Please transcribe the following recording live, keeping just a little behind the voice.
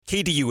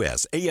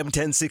KDUS AM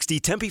 1060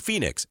 Tempe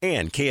Phoenix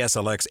and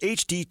KSLX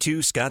HD2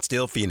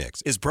 Scottsdale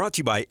Phoenix is brought to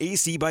you by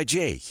AC by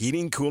J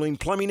Heating, Cooling,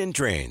 Plumbing, and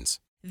Drains.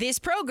 This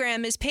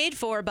program is paid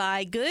for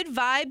by Good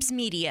Vibes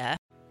Media.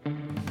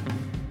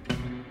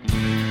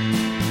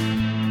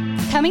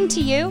 Coming to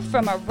you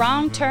from a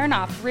wrong turn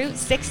off Route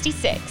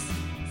 66.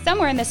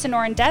 Somewhere in the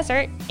Sonoran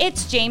Desert,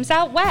 it's James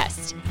Out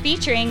West,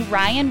 featuring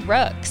Ryan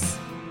Rooks.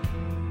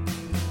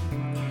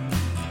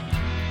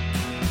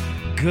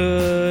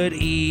 Good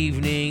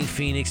evening,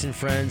 Phoenix and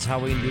friends. How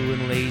we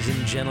doing, ladies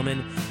and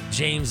gentlemen?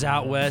 James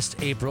Out West,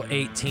 April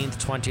 18th,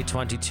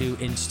 2022,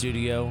 in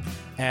studio.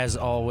 As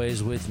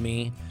always, with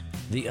me,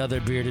 the other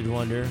bearded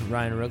wonder,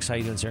 Ryan Rooks. How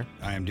you doing, sir?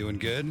 I am doing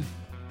good.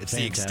 It's Fantastic.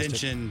 the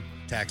extension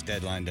tax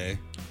deadline day.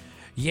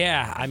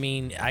 Yeah, I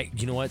mean,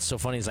 you know what's so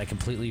funny is I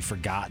completely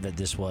forgot that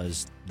this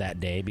was that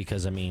day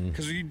because,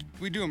 Because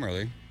we do them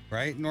early,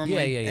 right?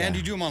 Normally. Yeah. And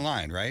you do them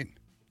online, right?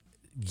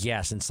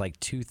 Yeah, since like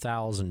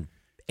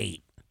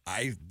 2008.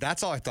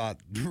 That's all I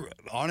thought.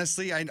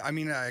 Honestly, I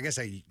mean, I guess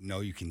I know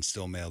you can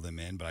still mail them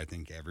in, but I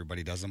think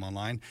everybody does them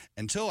online.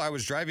 Until I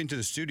was driving to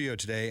the studio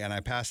today and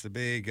I passed the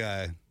big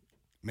mail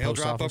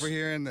Post drop office? over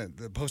here, and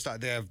the post.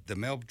 They have the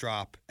mail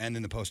drop and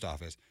then the post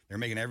office. They're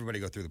making everybody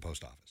go through the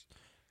post office.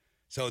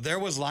 So there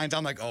was lines.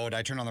 I'm like, oh, did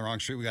I turn on the wrong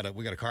street? We got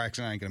a car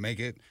accident. I ain't gonna make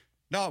it.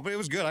 No, but it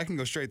was good. I can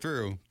go straight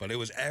through. But it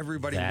was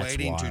everybody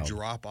waiting to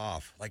drop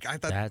off. Like I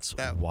thought That's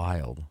that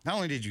wild. Not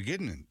only did you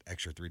get an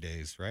extra 3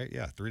 days, right?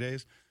 Yeah, 3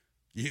 days.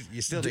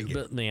 You still didn't get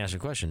But let me ask you a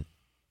question.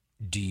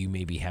 Do you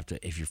maybe have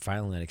to, if you're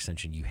filing that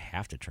extension, you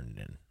have to turn it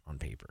in on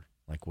paper?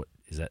 Like, what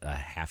is that a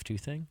have to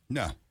thing?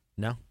 No,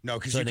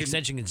 because an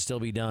extension can still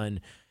be done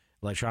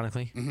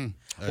electronically.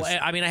 Mm-hmm. Well,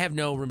 I mean, I have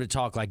no room to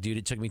talk. Like, dude,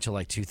 it took me till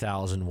like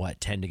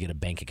 2010 to get a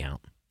bank account.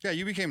 Yeah,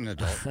 you became an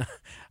adult.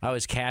 I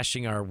was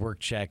cashing our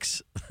work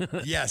checks.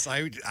 Yes,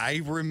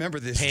 I remember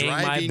this. Paying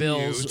my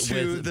bills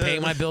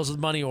paying my bills with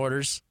money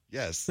orders.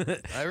 Yes, I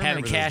remember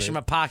having those cash days. in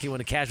my pocket when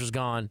the cash was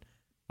gone.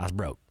 I was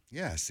broke.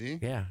 Yeah, see.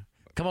 Yeah,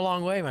 come a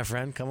long way, my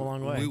friend. Come a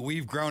long way.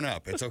 We've grown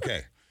up. It's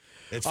okay.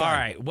 It's fine. All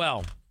right.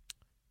 Well,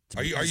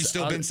 Are you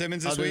still Ben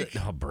Simmons this week?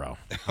 Oh, bro.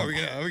 Are we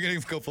gonna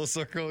go full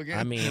circle again?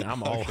 I mean,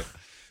 I'm all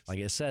like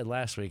I said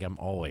last week. I'm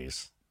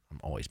always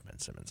Ben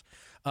Simmons.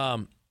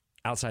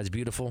 Outside's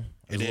beautiful.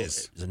 It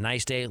is. It's a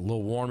nice day. A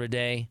little warm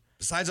today.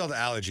 Besides all the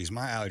allergies,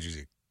 my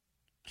allergies are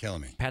killing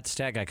me. Pat the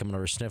stat guy coming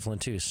over sniffling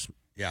too.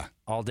 Yeah.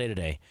 All day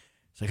today.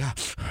 It's like, I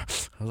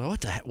was like,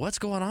 what the heck? What's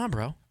going on,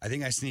 bro? I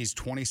think I sneezed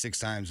 26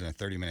 times in a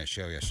 30-minute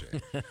show yesterday.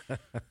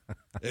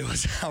 It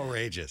was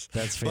outrageous.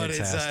 That's But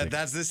fantastic.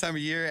 that's this time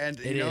of year, and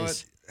It you know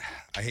is. what?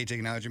 I hate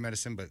taking allergy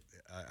medicine, but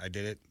I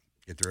did it.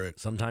 Get through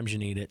it. Sometimes you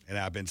need it. It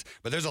happens.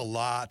 But there's a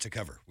lot to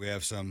cover. We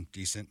have some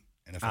decent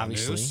NFL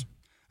Obviously. news.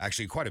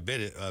 Actually, quite a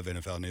bit of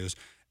NFL news.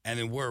 And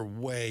then we're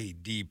way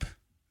deep,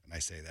 and I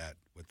say that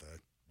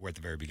we're at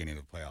the very beginning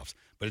of the playoffs.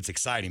 But it's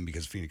exciting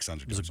because Phoenix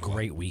Suns are It doing was a so well.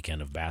 great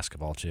weekend of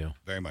basketball too.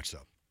 Very much so.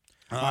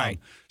 All right.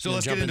 So You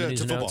let's wanna get jump into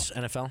news and football. notes,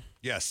 NFL.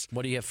 Yes.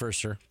 What do you have first,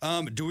 sir?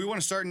 Do we want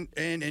to start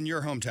in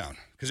your hometown?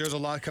 Because there's a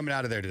lot coming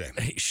out of there today.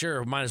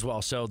 Sure, might as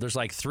well. So there's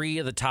like 3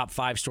 of the top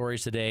 5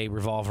 stories today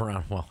revolve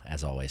around, well,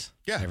 as always.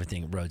 Yeah.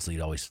 Everything roads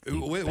lead always.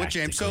 lead With back to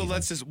James. So Cleveland.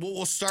 let's just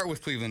we'll start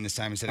with Cleveland this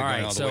time instead of All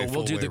going right, all the so way we'll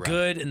full do way the around.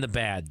 good and the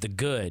bad. The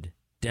good,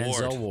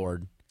 Denzel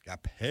Ward.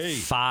 Got paid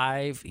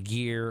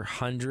 5-year,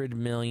 $100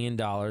 million,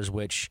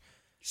 which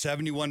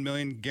 71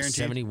 million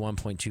guaranteed.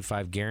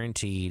 71.25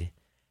 guaranteed,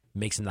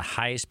 makes him the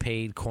highest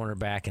paid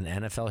cornerback in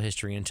NFL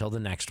history until the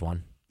next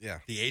one. Yeah.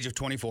 The age of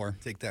 24.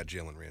 Take that,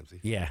 Jalen Ramsey.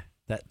 Yeah,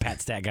 that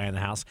Pat Stat guy in the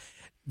house.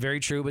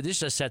 Very true, but this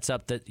just sets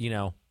up that,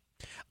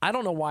 I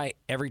don't know why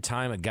every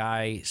time a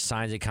guy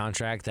signs a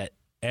contract that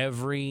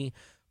every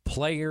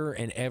player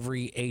and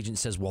every agent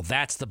says, well,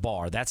 that's the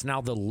bar. That's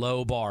now the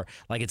low bar.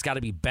 Like, it's got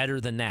to be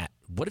better than that.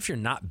 What if you're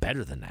not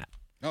better than that?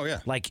 Oh, yeah.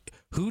 Like,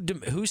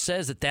 who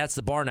says that that's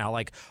the bar now?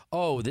 Like,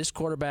 oh, this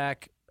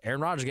quarterback,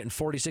 Aaron Rodgers, getting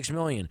 $46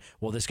 million.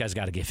 Well, this guy's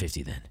got to get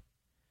 50 then.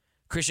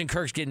 Christian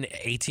Kirk's getting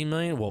 $18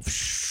 million. Well,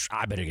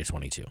 I better get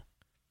 22.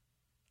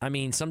 I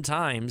mean,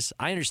 sometimes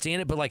I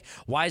understand it, but like,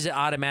 why is it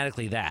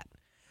automatically that?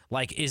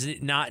 Like, is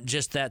it not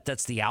just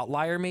that's the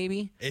outlier?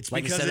 Maybe It's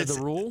like because instead it's, of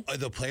the rule.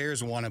 The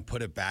players want to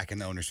put it back in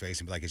the owner's face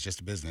and be like, it's just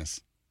a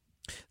business.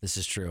 This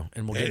is true,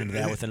 and we'll get into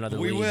that with another.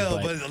 We league, will,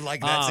 but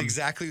like that's um,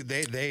 exactly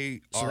they.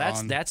 So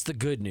are that's the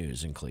good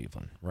news in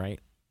Cleveland, right?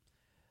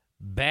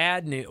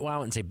 Bad news. Well, I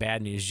wouldn't say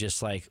bad news.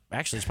 Just like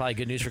actually, it's probably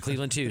good news for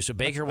Cleveland too. So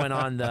Baker went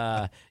on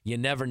the You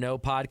Never Know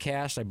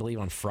podcast, I believe,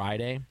 on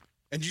Friday.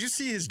 And did you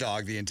see his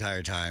dog the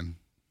entire time?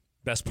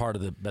 Best part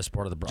of the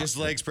Just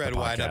legs spread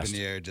wide up in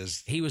the air.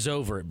 Just He was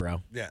over it,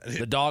 bro. Yeah.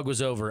 The dog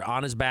was over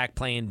on his back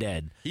playing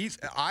dead.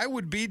 I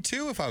would be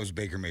too if I was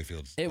Baker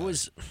Mayfield. It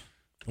was.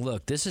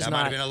 Look, this is That not.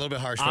 might have been a little bit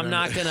harsh. I'm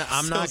not gonna.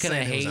 I'm Still not gonna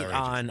saying it was hate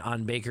outrageous.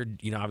 on Baker.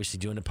 Obviously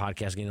doing the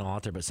podcast, getting all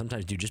out there. But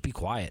sometimes, dude, just be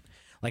quiet.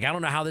 Like, I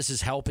don't know how this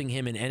is helping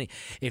him in any.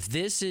 If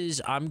this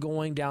is, I'm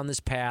going down this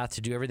path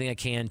to do everything I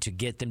can to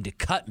get them to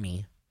cut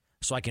me,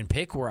 so I can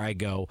pick where I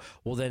go.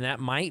 Well, then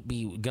that might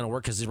be gonna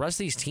work because the rest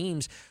of these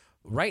teams,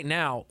 right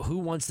now, who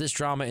wants this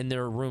drama in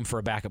their room for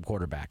a backup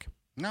quarterback?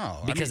 No,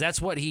 Because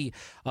that's what he.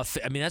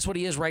 That's what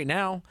he is right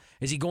now.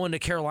 Is he going to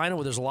Carolina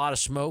where there's a lot of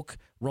smoke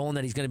rolling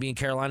that he's going to be in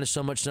Carolina?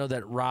 So much so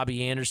that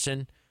Robbie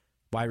Anderson,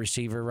 wide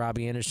receiver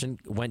Robbie Anderson,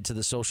 went to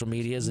the social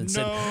medias and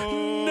said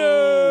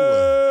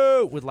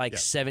no with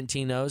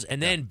 17 no's,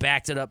 and then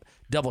backed it up,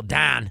 double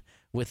down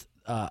with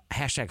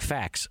hashtag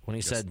facts when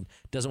he said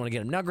doesn't want to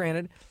get him. Now,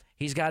 granted,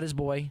 he's got his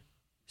boy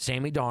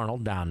Sammy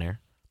Darnold down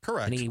there,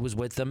 correct, and he was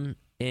with them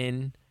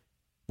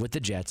with the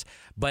Jets,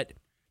 but.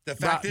 The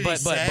fact that he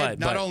said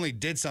not only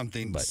did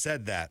something,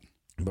 said that.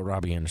 But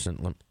Robbie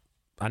Anderson,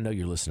 I know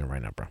you're listening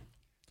right now, bro.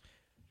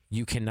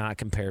 You cannot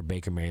compare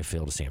Baker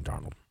Mayfield to Sam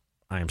Darnold.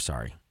 I am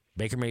sorry.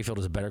 Baker Mayfield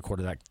is a better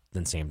quarterback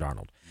than Sam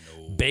Darnold.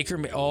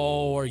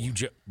 No. Are you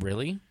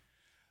really?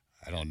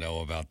 I don't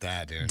know about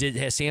that, dude.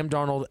 Has Sam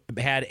Darnold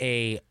had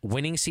a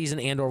winning season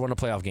and/or won a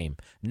playoff game?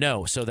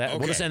 No. So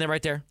we'll just end it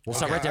right there. We'll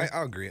stop right there.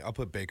 I'll agree. I'll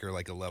put Baker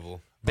like a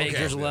level.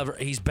 Baker's a level.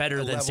 He's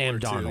better than Sam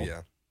Darnold.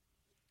 Yeah.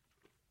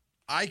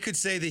 I could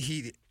say that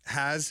he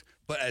has,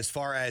 but as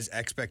far as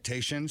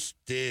expectations,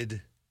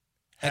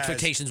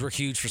 expectations were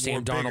huge for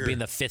Sam Darnold being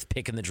the 5th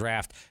pick in the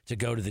draft to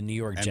go to the New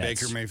York Jets. And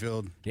Baker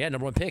Mayfield. Yeah,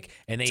 number 1 pick.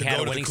 And they had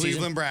to a go winning to the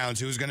Cleveland season. Browns,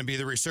 who's going to be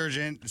the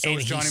resurgent. So And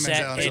is Johnny he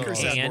Manziel.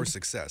 Baker's had more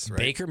success, right?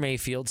 Baker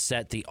Mayfield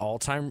set the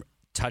all-time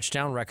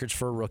touchdown records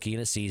for a rookie in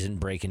a season,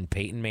 breaking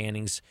Peyton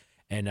Manning's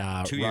and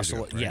 2 years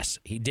Russell. ago, right? Yes,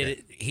 he did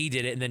it. He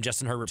did it, and then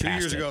Justin Herbert 2 passed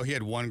years it. ago, he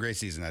had one great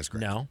season. That's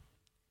correct. No.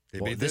 They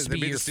beat the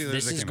Steelers.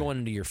 This is going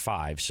into year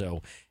 5.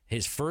 So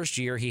his first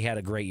year, he had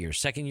a great year.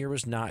 Second year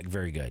was not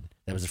very good.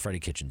 That was the Freddie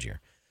Kitchens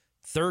year.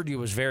 Third year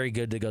was very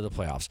good to go to the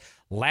playoffs.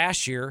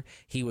 Last year,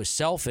 he was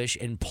selfish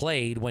and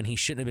played when he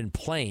shouldn't have been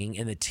playing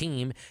in the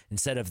team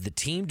instead of the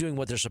team doing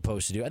what they're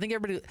supposed to do. I think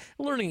everybody,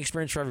 learning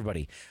experience for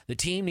everybody. The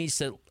team needs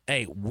to,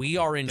 hey, we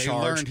are in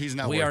charge. Learned he's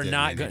not we worth are it,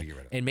 not and they need good. to get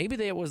rid of him. And maybe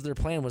that was their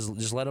plan was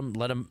just let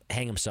him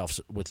hang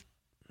himself with.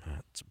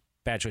 It's a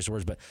bad choice of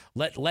words, but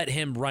let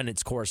him run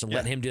its course and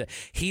let him do that.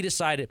 He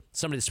decided.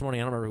 Somebody this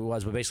morning, I don't remember who it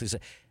was, but basically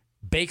said.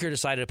 Baker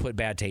decided to put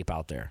bad tape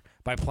out there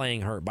by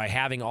playing hurt, by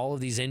having all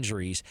of these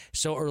injuries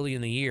so early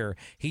in the year.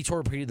 He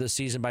torpedoed the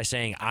season by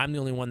saying, I'm the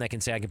only one that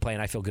can say I can play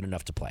and I feel good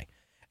enough to play.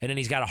 And then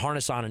he's got a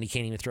harness on and he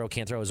can't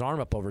throw his arm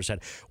up over his head,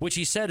 which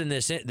he said in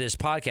this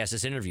podcast,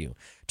 this interview,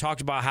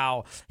 talked about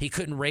how he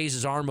couldn't raise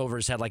his arm over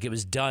his head like it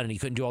was done and he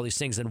couldn't do all these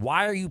things. Then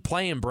why are you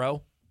playing,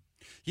 bro?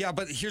 Yeah,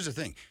 but here's the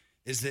thing,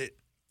 is that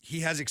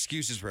he has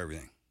excuses for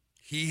everything.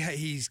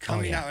 He's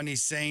coming out and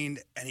he's saying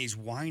and he's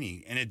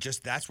whining, and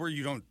that's where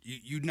you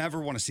never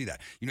want to see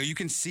that. You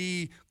can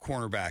see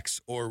cornerbacks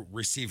or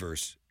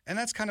receivers, and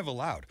that's kind of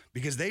allowed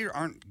because they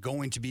aren't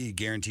going to be a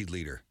guaranteed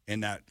leader in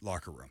that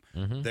locker room.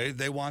 Mm-hmm.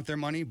 They want their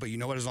money, but you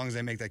know what? As long as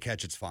they make that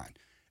catch, it's fine.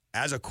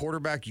 As a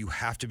quarterback, you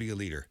have to be a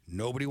leader.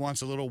 Nobody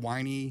wants a little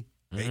whiny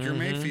Baker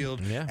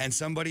Mayfield and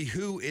somebody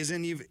who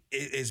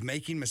is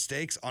making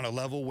mistakes on a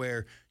level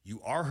where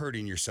you are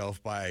hurting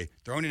yourself by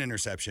throwing an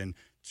interception,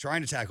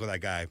 trying to tackle that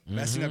guy,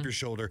 messing up your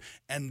shoulder,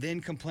 and then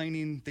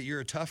complaining that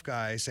you're a tough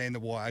guy, saying that,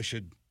 well, I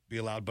should be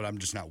allowed, but I'm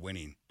just not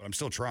winning. But I'm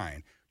still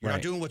trying. You're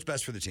not doing what's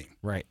best for the team.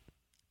 Right.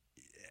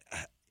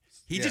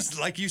 He just,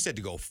 like you said,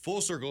 to go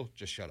full circle,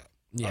 just shut up.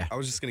 Yeah. I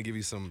was just going to give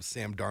you some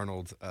Sam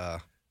Darnold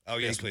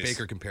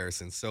Baker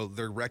comparisons. So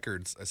their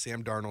records,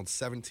 Sam Darnold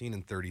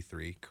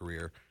 17-33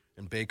 career,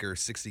 and Baker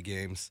 60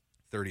 games,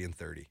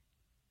 30-30.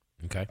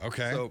 Okay.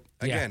 So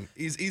again,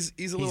 he's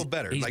a little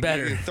better. He's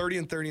better.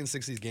 30-30 in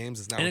 60 games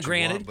is not and what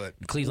granted, you want,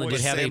 but Cleveland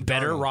did have a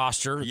better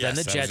roster than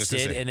the Jets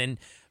did, say.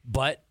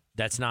 But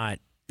that's not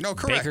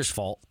Baker's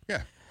fault.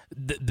 Yeah.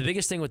 The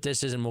biggest thing with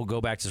this is, and we'll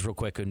go back to this real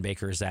quick in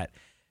Baker, is that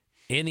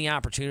in the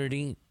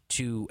opportunity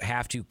to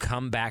have to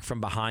come back from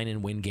behind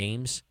and win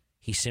games,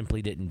 he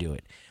simply didn't do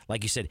it.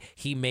 Like you said,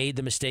 he made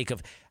the mistake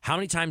of how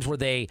many times were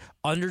they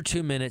under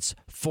 2 minutes,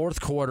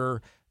 fourth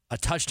quarter, a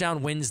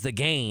touchdown wins the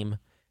game,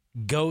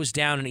 goes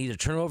down and either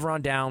turnover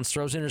on downs,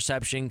 throws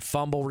interception,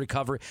 fumble,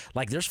 recovery.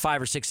 Like there's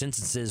 5 or 6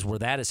 instances where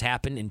that has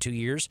happened in 2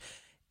 years.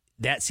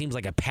 That seems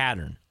like a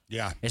pattern.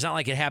 Yeah. It's not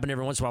like it happened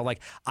every once in a while.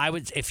 Like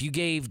if you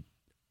gave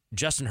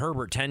Justin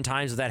Herbert 10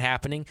 times of that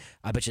happening,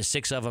 I bet you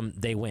 6 of them,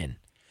 they win.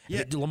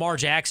 Yeah. Lamar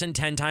Jackson,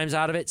 10 times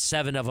out of it,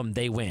 7 of them,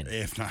 they win.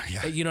 If not,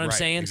 yeah. You know what I'm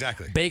saying?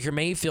 Exactly. Baker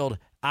Mayfield,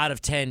 out of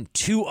 10,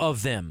 2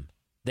 of them,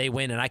 they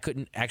win. And I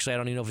don't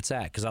even know if it's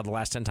that, because out of the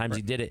last 10 times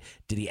he did it,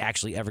 did he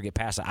actually ever get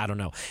past it? I don't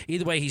know.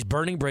 Either way, he's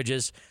burning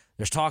bridges.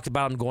 There's talk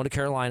about him going to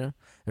Carolina.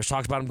 There's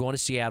talks about him going to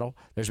Seattle.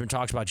 There's been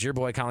talks about your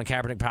boy Colin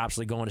Kaepernick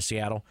possibly going to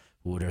Seattle.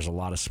 Ooh, there's a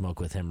lot of smoke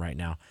with him right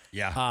now.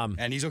 Yeah.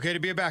 And he's okay to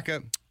be a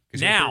backup.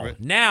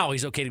 Now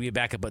he's okay to be a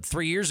backup. But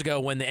 3 years ago,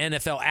 when the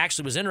NFL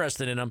actually was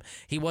interested in him,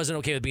 he wasn't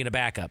okay with being a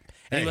backup.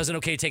 And he wasn't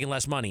okay taking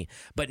less money.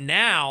 But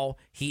now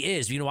he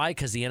is. You know why?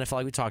 Because the NFL,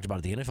 like we talked about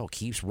it, the NFL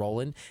keeps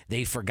rolling.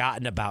 They've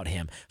forgotten about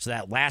him. So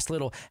that last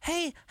little,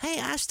 hey,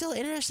 I'm still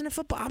interested in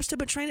football. I'm still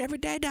been training every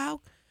day, dog.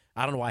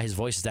 I don't know why his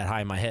voice is that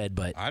high in my head,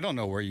 but I don't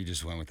know where you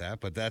just went with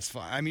that, but that's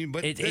fine. I mean,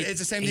 but it's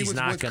the same thing he's with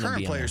not gonna current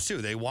be on players too.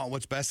 They want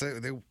what's best.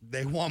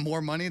 They want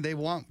more money. They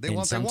want.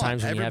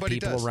 Sometimes when you have Everybody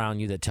people does. around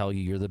you that tell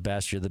you you're the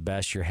best,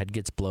 your head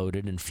gets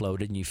bloated and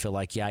floated, and you feel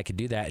like, yeah, I could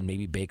do that, and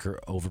maybe Baker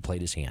overplayed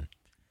his hand.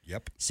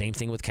 Yep. Same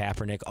thing with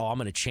Kaepernick. Oh, I'm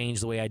going to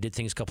change the way I did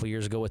things a couple of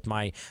years ago with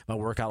my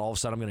workout. All of a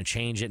sudden, I'm going to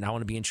change it, and I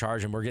want to be in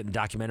charge, and we're getting a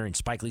documentary, and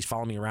Spike Lee's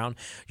following me around.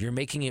 You're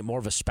making it more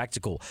of a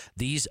spectacle.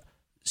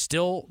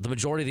 Still, the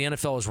majority of the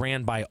NFL is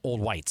ran by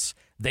old whites.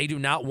 They do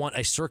not want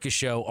a circus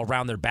show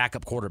around their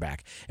backup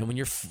quarterback. And when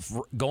you're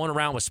going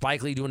around with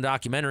Spike Lee doing a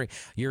documentary,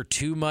 you're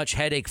too much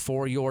headache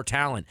for your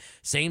talent.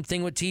 Same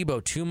thing with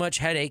Tebow. Too much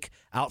headache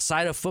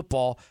outside of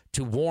football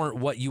to warrant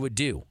what you would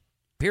do.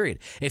 Period.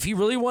 If he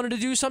really wanted to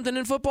do something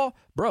in football,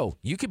 bro,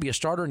 you could be a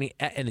starter in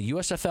the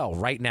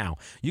USFL right now.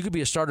 You could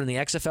be a starter in the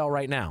XFL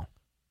right now.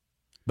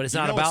 But it's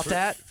not about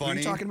that. What are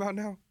you talking about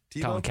now?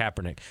 Tebow? Colin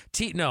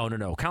Kaepernick.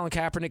 No. Colin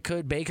Kaepernick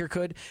could. Baker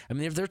could. I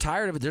mean, if they're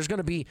tired of it, there's going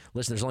to be.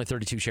 Listen, there's only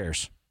 32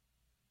 chairs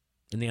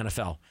in the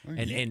NFL,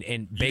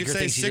 and Baker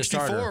thinks he's a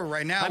starter 64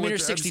 right now. I mean,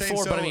 there's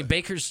 64, but I mean,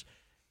 Baker's.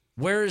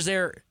 Where is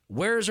there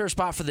a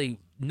spot for the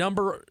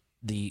number?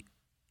 He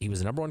was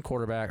the number one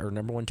quarterback or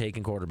number one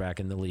taken quarterback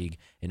in the league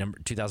in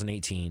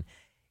 2018.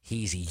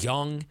 He's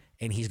young,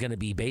 and he's going to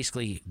be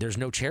basically. There's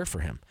no chair for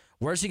him.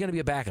 Where's he going to be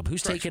a backup?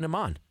 Who's taking him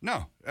on?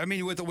 No, I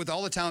mean with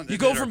all the talent. You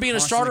go from being a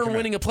starter and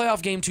winning a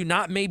playoff game to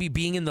not maybe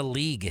being in the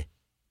league.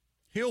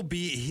 He'll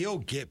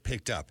get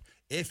picked up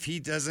if he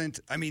doesn't.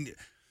 I mean,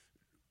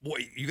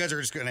 what, you guys are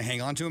just going to hang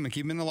on to him and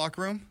keep him in the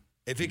locker room?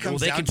 If it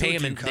comes down to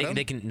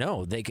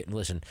it, they can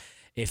listen.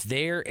 If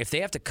they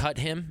have to cut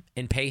him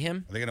and pay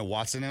him, are they going to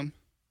Watson him?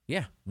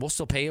 Yeah, we'll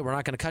still pay you. We're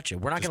not going to cut you.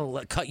 We're not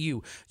going to cut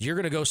you. You're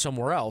going to go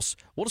somewhere else.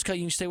 We'll just cut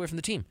you and stay away from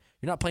the team.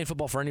 You're not playing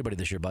football for anybody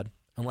this year, bud.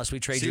 Unless we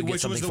trade you and get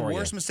something for you. Which was the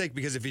worst mistake,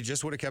 because if he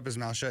just would have kept his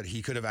mouth shut,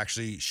 he could have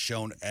actually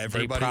shown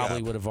everybody. They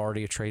probably would have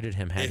already traded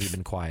him had he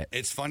been quiet.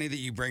 It's funny that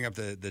you bring up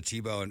the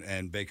Tebow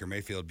and Baker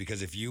Mayfield,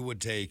 because if you would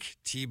take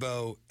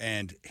Tebow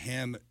and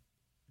him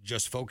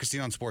just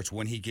focusing on sports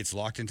when he gets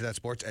locked into that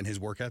sports and his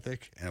work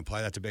ethic and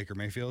apply that to Baker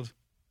Mayfield,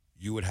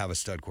 you would have a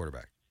stud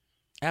quarterback.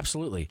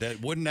 Absolutely.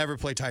 That wouldn't ever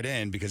play tight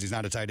end because he's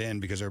not a tight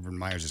end because Urban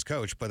Meyer's his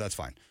coach, but that's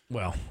fine.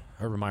 Well,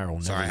 Urban Meyer will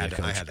never be a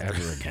coach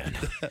ever again.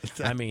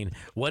 I mean,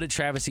 what did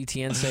Travis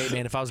Etienne say?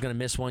 Man, if I was going to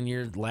miss 1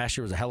 year, last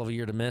year was a hell of a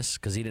year to miss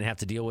because he didn't have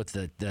to deal with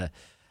the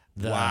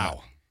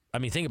wow. I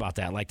mean, think about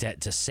that, like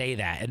to say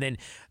that. And then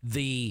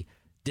the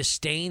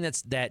disdain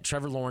that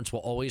Trevor Lawrence will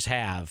always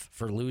have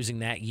for losing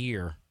that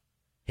year,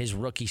 his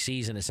rookie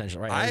season,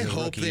 essentially. Right? I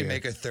hope they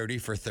make a 30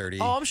 for 30.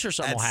 Oh, I'm sure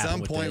something will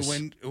happen at some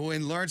point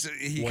when Lawrence,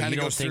 he kind of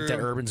goes through. You don't think that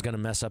Urban's going to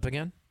mess up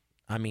again?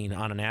 I mean,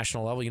 on a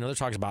national level, they're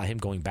talking about him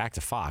going back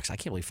to Fox. I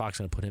can't believe Fox is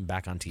going to put him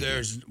back on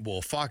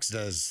TV. Fox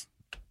does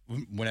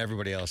when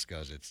everybody else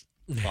goes. It's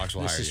Fox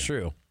will hire you. This is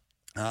true.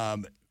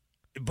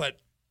 But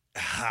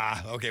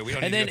okay, we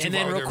don't. And need to go too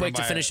then far real quick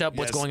to finish up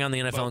what's going on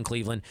in the NFL in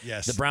Cleveland.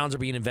 Yes. The Browns are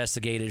being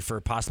investigated for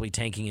possibly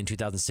tanking in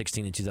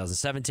 2016 and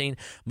 2017.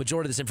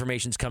 Majority of this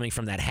information is coming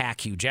from that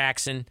hack Hugh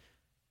Jackson,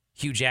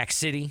 Hugh Jack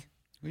City.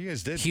 Well, you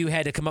guys did. Hugh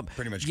had to come up.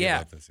 Pretty much.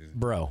 Yeah, this season.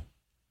 Bro.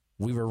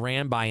 We were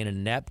ran by an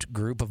inept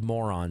group of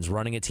morons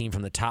running a team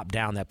from the top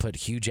down that put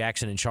Hugh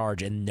Jackson in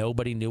charge, and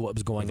nobody knew what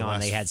was going on.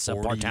 They had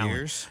subpar talent.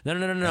 Years? No.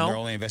 And they're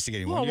only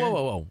investigating 1 year?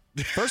 Whoa.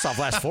 First off,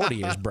 last 40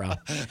 years, bro.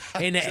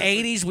 In the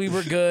 80s, we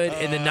were good.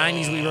 In the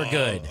 90s, we were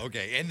good.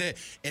 Okay. In the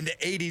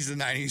 80s, the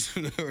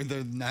 90s, or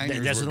the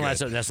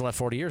 90s That's the last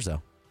 40 years,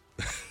 though.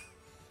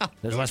 That's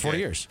the last 40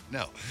 years.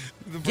 No.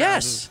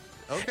 Yes.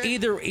 Okay.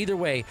 Either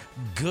way,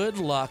 good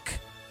luck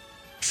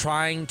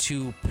trying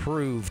to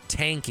prove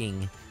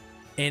tanking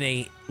in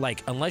a,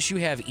 unless you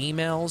have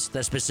emails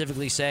that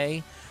specifically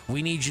say,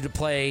 we need you to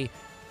play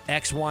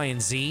X, Y,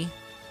 and Z.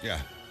 Yeah.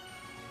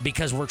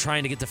 Because we're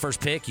trying to get the first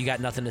pick, you got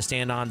nothing to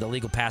stand on. The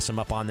league will pass them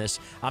up on this.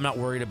 I'm not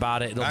worried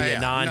about it.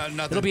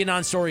 It'll be a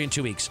non-story in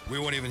 2 weeks. We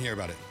won't even hear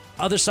about it.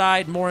 Other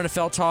side, more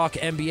NFL talk,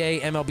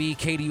 NBA, MLB,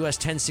 KDUS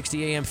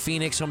 1060 AM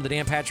Phoenix, home of the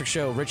Dan Patrick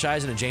Show. Rich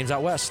Eisen and James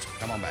Out West.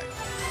 Come on back.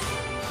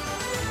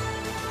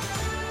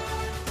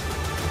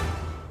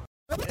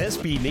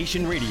 SB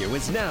Nation Radio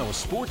is now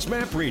Sports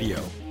Map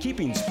Radio,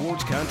 keeping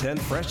sports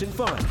content fresh and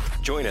fun.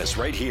 Join us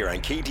right here on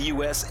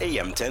KDUS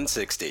AM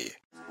 1060.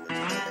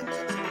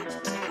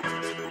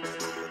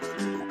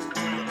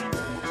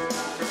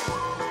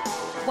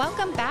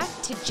 Welcome back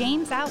to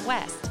James Out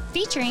West,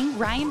 featuring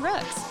Ryan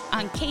Rooks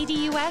on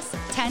KDUS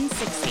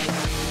 1060.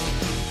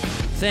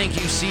 Thank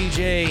you,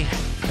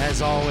 CJ.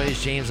 As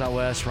always, James Out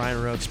West,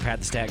 Ryan Rooks, Pat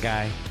the Stat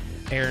Guy,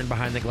 Aaron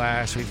behind the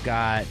glass. We've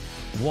got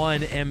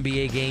one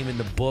NBA game in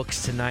the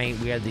books tonight.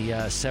 We had the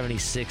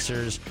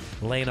 76ers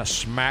laying a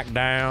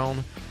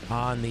smackdown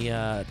on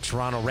the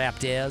Toronto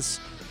Raptors.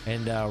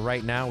 And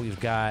right now we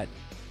got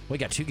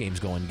two games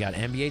going. We got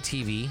NBA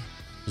TV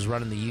is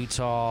running the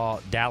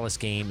Utah-Dallas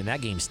game, and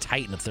that game's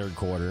tight in the third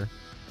quarter.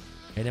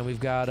 And then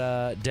we've got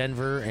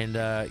Denver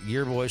and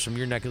your boys from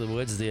your neck of the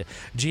woods, the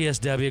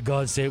GSW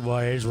Golden State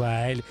Warriors,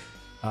 right?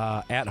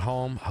 at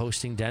home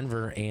hosting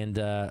Denver and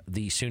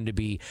the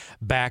soon-to-be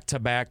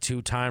back-to-back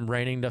two-time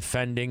reigning,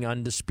 defending,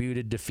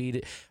 undisputed,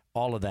 defeated,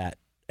 all of that,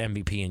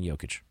 MVP and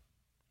Jokic.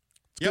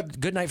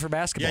 Good night for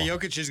basketball. Yeah,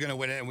 Jokic is going to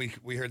win it, and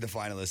we heard the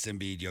finalists,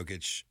 Embiid,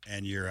 Jokic,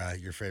 and your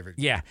favorite.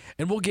 Yeah,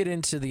 and we'll get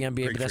into the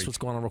NBA, but that's what's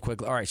going on real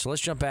quick. All right, so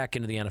let's jump back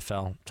into the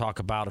NFL, talk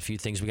about a few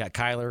things. We got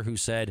Kyler, who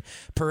said,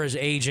 per his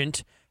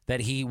agent, that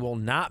he will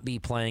not be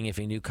playing if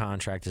a new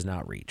contract is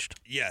not reached.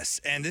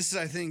 Yes, and this,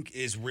 I think,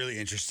 is really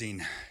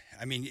interesting.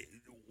 I mean,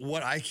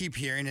 what I keep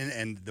hearing,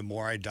 and the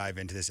more I dive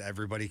into this,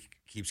 everybody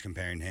keeps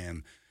comparing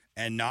him,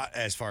 and not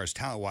as far as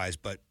talent-wise,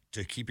 but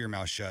to keep your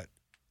mouth shut,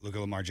 look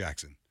at Lamar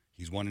Jackson.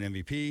 He's won an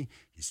MVP.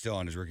 He's still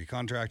on his rookie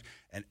contract.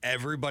 And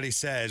everybody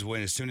says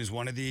as soon as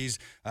one of these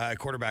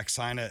quarterbacks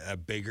sign a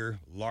bigger,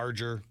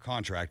 larger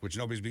contract, which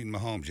nobody's beaten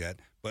Mahomes yet,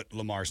 but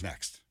Lamar's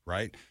next,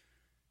 right?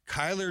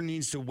 Kyler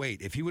needs to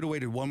wait. If he would have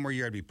waited one more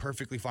year, I'd be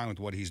perfectly fine with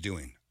what he's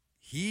doing.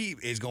 He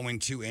is going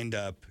to end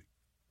up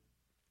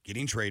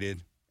getting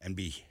traded and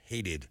be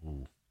hated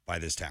by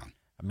this town.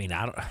 I mean,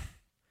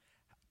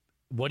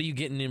 what are you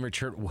getting in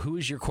return? Who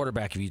is your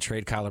quarterback if you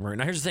trade Kyler Murray?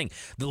 Now, here's the thing.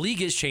 The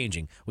league is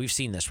changing. We've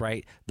seen this,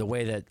 right? The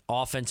way that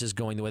offense is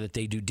going, the way that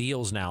they do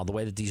deals now, the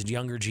way that these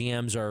younger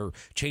GMs are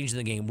changing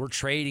the game. We're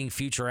trading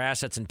future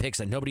assets and picks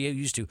that nobody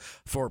used to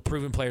for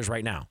proven players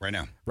right now.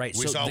 Right.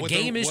 We so saw the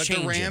game is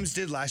changing. What the Rams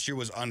did last year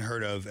was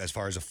unheard of as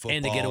far as a football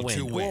and to get a win.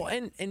 To win.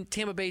 Well, and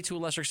Tampa Bay, to a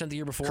lesser extent, the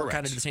year before, Correct.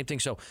 kind of did the same thing.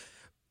 So,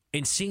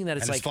 in seeing that,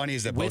 it's and like, funny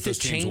is that with both those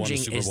it teams won the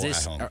changing, Super Bowl is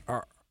this... at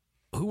home.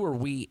 Who are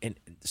we? And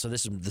so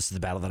this is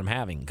the battle that I'm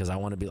having because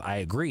I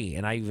agree,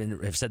 and I even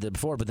have said that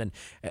before. But then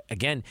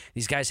again,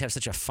 these guys have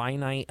such a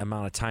finite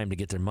amount of time to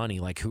get their money.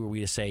 Like, who are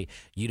we to say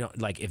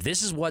if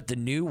this is what the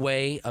new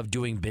way of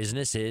doing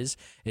business is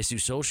through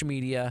social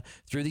media,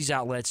 through these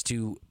outlets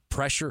to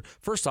pressure?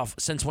 First off,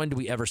 since when do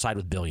we ever side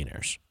with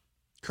billionaires?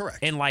 Correct.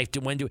 In life,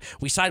 when do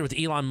we side with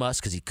Elon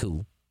Musk because he's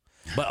cool?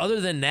 But other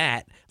than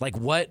that, like,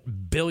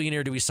 what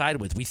billionaire do we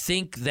side with? We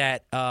think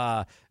that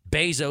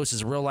Bezos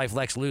is a real life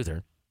Lex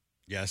Luthor.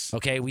 Yes.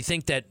 Okay, we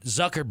think that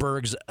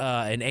Zuckerberg's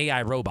an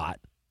AI robot.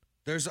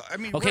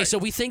 So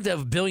we think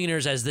of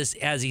billionaires as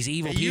these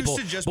evil people,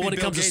 but when it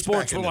comes to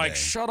sports, we're like,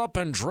 shut up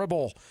and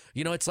dribble.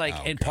 It's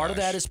like, part of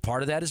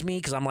that is me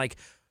because I'm like,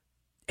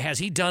 has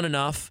he done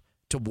enough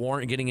to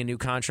warrant getting a new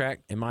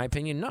contract? In my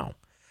opinion, no.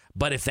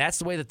 But if that's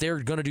the way that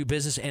they're going to do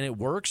business and it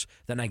works,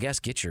 then I guess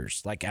get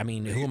yours. Like, I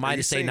mean, who am I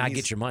to say not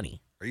get your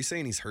money? Are you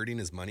saying he's hurting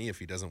his money if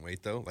he doesn't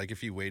wait though? Like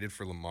if he waited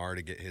for Lamar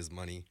to get his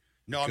money?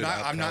 No,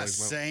 I'm not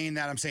saying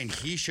that. I'm saying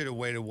he should have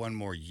waited one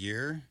more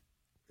year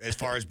as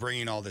far as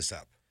bringing all this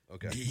up.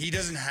 Okay. He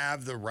doesn't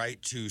have the right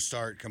to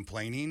start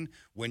complaining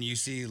when you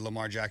see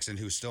Lamar Jackson,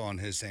 who's still on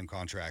his same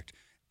contract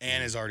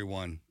and has already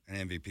won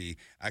an MVP,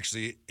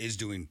 actually is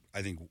doing,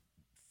 I think,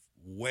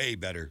 way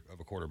better of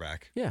a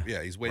quarterback. Yeah,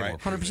 he's way more.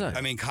 100%.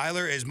 I mean,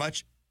 Kyler,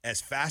 as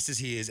fast as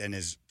he is and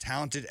as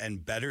talented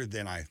and better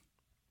than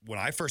when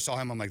I first saw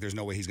him, I'm like, there's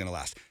no way he's going to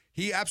last.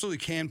 He absolutely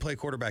can play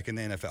quarterback in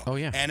the NFL. Oh,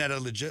 yeah. And at a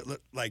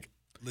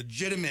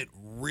legitimate,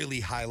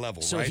 really high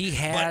level, so right? He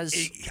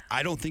has...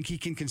 I don't think he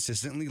can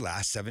consistently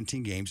last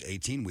 17 games,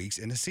 18 weeks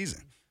in a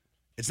season.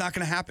 It's not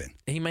going to happen.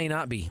 He may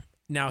not be.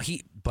 Now, I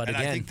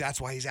think that's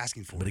why he's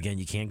asking for it. But again,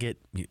 you can't get...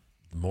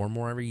 More and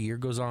more every year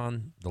goes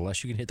on, the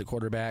less you can hit the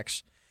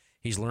quarterbacks.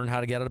 He's learned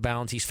how to get out of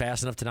bounds. He's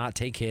fast enough to not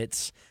take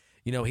hits.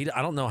 I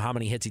don't know how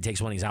many hits he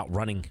takes when he's out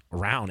running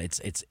around.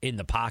 It's in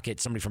the pocket,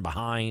 somebody from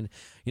behind.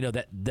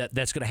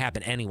 That's going to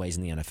happen anyways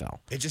in the NFL.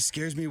 It just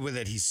scares me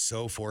that he's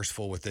so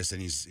forceful with this,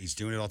 and he's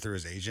doing it all through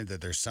his agent,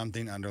 that there's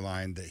something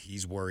underlying that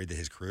he's worried that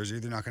his career is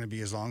either not going to be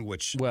as long.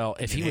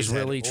 If he was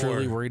really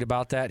truly worried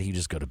about that, he'd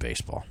just go to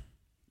baseball.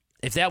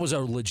 If that was a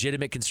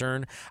legitimate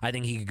concern, I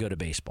think he could go to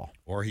baseball.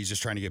 Or he's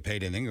just trying to get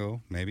paid and then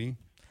go, maybe.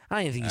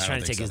 I don't think he's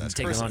trying to take his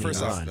money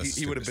and run.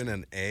 He would have been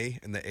an A,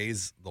 and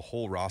the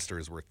whole roster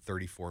is worth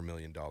 $34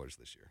 million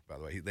this year, by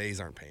the way. The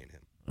A's aren't paying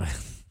him.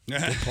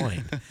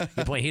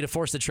 Good point. He'd have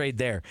forced the trade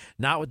there.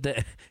 Not with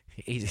the...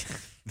 He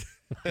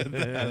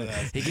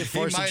could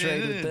force a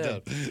trade with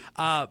them.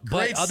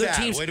 But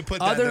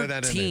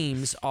other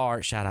teams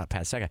are... Shout out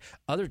Pat Saga.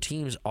 Other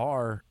teams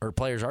or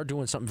players are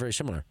doing something very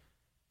similar.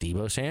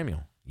 Deebo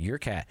Samuel, your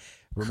cat.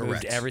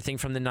 Removed everything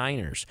from the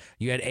Niners.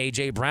 You had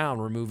A.J. Brown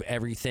remove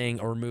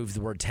everything or remove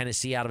the word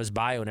Tennessee out of his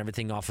bio and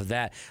everything off of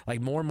that. Like,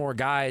 more and more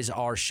guys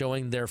are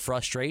showing their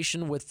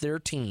frustration with their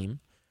team.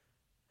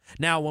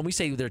 Now, when we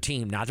say their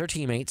team, not their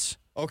teammates.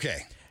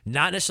 Okay.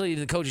 Not necessarily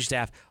the coaching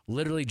staff,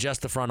 literally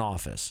just the front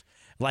office.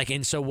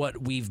 And so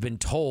what we've been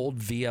told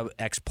via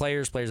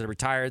ex-players, players that are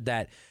retired,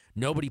 that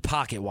nobody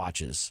pocket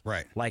watches.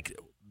 Right. Like,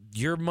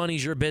 your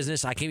money's your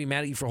business. I can't be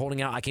mad at you for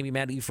holding out. I can't be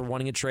mad at you for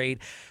wanting a trade.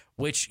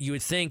 Which you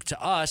would think to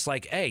us,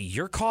 like, hey,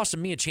 you're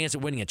costing me a chance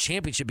at winning a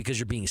championship because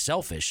you're being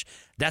selfish.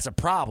 That's a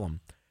problem.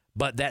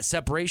 But that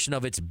separation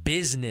of it's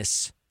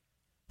business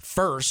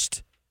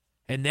first,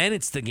 and then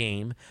it's the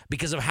game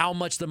because of how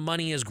much the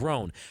money has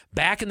grown.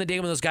 Back in the day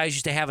when those guys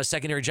used to have a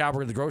secondary job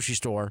working at the grocery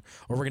store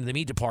or working in the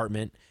meat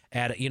department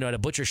at a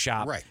butcher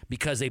shop, right,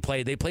 because they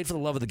played for the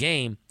love of the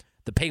game.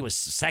 The pay was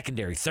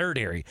secondary,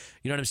 thirdary.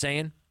 You know what I'm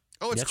saying?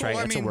 Oh, it's That's cool. right.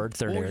 I That's mean, a word,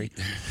 thirdary.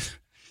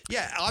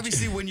 Yeah,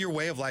 obviously, when your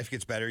way of life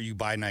gets better, you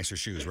buy nicer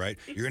shoes, right?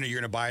 You're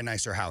gonna buy a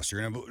nicer house.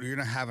 You're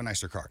gonna have a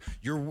nicer car.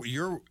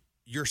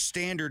 Your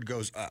standard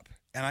goes up,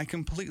 and I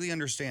completely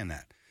understand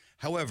that.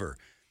 However,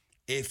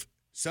 if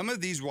some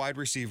of these wide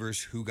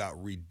receivers who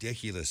got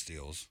ridiculous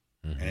deals,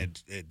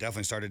 and it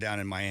definitely started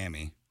down in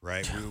Miami,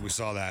 right? We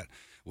saw that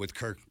with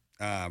Kirk,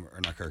 or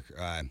not Kirk.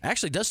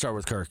 Actually, it does start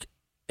with Kirk.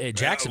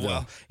 Jacksonville.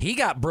 Well, he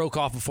got broke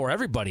off before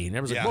everybody, and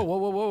everyone's like,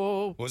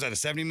 whoa. What was that, a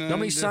 $70 million?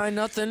 Nobody signed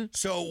nothing.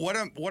 So what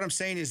I'm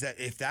saying is that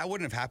if that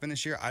wouldn't have happened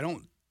this year, I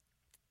don't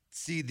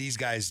see these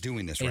guys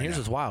doing this and right now. here's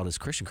what's wild is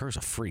Christian Kirk's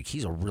a freak.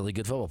 He's a really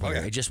good football player.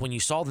 yeah. It just when you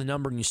saw the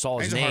number and you saw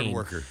his He's a name, hard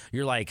worker.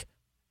 you're like, It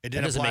that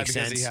didn't doesn't apply make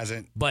because sense. he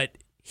hasn't. But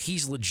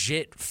he's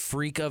legit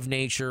freak of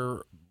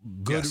nature.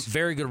 Good, Yes.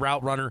 very good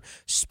route runner,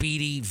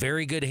 speedy,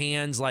 very good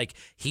hands. Like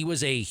he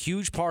was a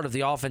huge part of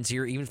the offense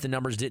here, even if the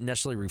numbers didn't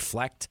necessarily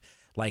reflect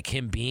like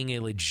him being a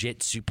legit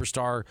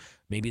superstar,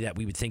 maybe that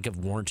we would think of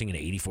warranting an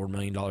 $84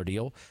 million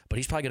deal. But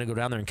he's probably going to go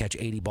down there and catch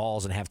 80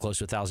 balls and have close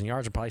to 1,000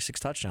 yards and probably 6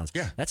 touchdowns.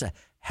 Yeah. That's a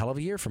hell of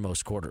a year for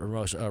most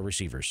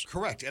receivers.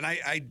 Correct. And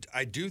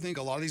I do think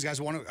a lot of these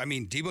guys want to. I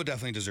mean, Debo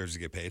definitely deserves to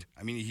get paid.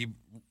 I mean, he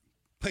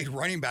played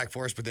running back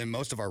for us, but then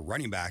most of our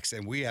running backs,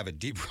 and we have a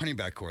deep running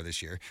back core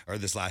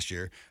this last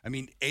year. I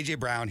mean, A.J.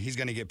 Brown, he's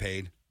going to get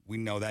paid. We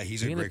know that.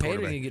 He's a great paid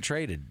quarterback. and you get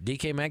traded.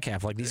 DK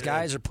Metcalf. Like these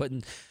guys are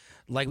putting,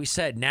 like we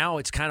said, now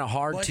it's kind of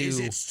hard But to.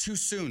 it's too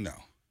soon,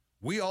 though.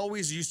 We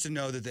always used to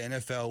know that the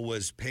NFL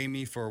was pay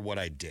me for what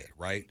I did,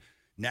 right?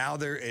 Now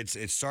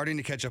it's starting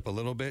to catch up a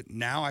little bit.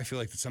 Now I feel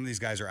like some of these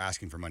guys are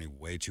asking for money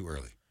way too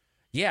early.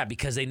 Yeah,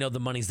 because they know the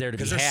money's there to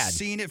be Because they're had.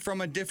 seeing it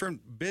from a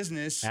different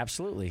business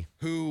Absolutely.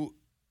 who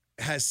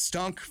has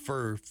stunk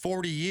for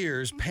 40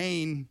 years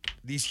paying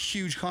these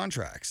huge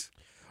contracts.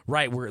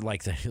 Right, we're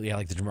like the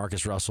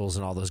DeMarcus Russells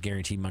and all those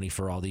guaranteed money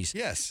for all these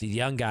Yes. the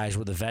young guys.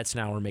 Where the vets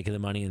now are making the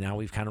money, and now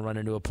we've kind of run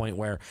into a point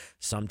where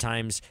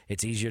sometimes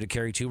it's easier to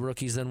carry 2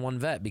 rookies than 1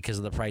 vet because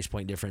of the price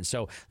point difference.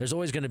 So there's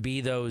always going to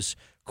be those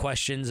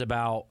questions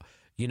about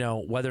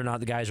whether or not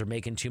the guys are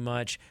making too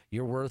much.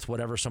 You're worth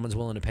whatever someone's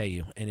willing to pay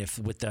you, and if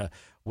with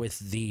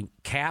the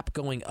cap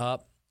going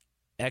up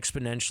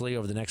exponentially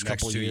over the next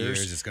couple of 2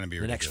 years, it's going to be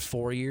the ridiculous. next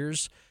 4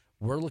 years.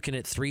 We're looking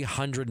at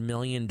 $300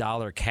 million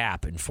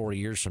cap in 4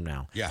 years from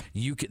now. Yeah.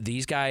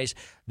 These guys,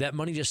 that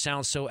money just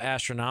sounds so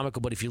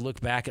astronomical. But if you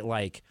look back at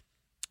like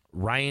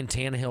Ryan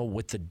Tannehill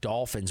with the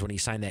Dolphins when he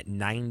signed that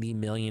 $90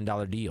 million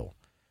deal,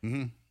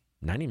 $90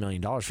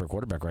 million for a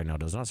quarterback right now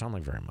does not sound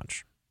like very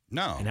much.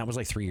 No. And that was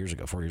like 4 years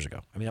ago.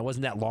 I mean, that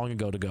wasn't that long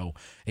ago to go.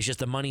 It's just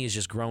the money has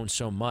just grown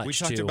so much. We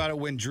talked about it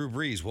when Drew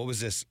Brees, what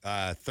was this,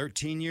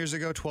 13 years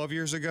ago, 12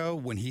 years ago,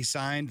 when he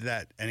signed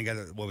that, and he got,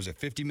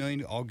 $50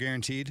 million all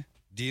guaranteed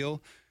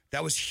deal?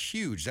 That was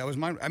huge. That was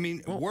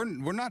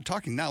we're not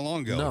talking that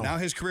long ago. No. Now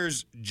his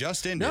career's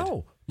just ended.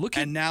 No.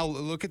 Now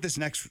look at this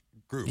next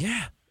group.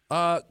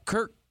 Yeah.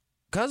 Kirk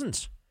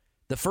Cousins,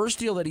 the first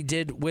deal that he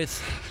did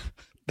with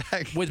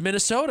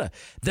Minnesota.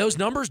 Those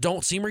numbers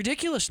don't seem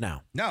ridiculous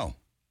now. No.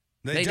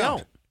 They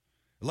don't.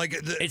 Like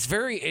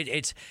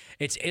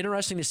It's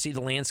interesting to see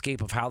the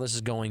landscape of how this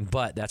is going,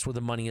 but that's where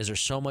the money is.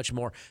 There's so much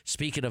more.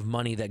 Speaking of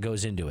money that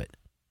goes into it,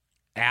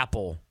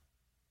 Apple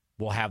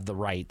will have the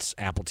rights.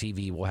 Apple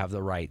TV will have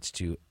the rights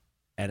to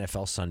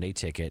NFL Sunday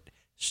Ticket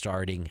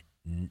starting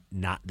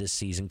not this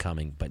season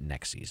coming, but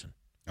next season.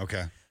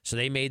 Okay. So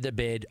they made the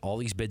bid. All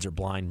these bids are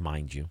blind,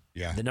 mind you.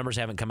 Yeah. The numbers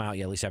haven't come out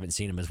yet. At least I haven't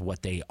seen them as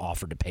what they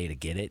offered to pay to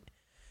get it.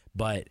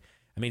 But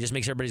I mean, it just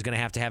makes everybody's going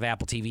to have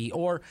Apple TV,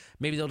 or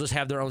maybe they'll just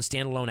have their own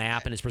standalone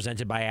app and it's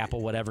presented by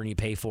Apple, whatever, and you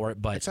pay for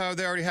it. But that's how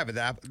they already have it.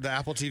 The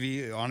Apple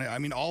TV on it. I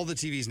mean, all the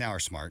TVs now are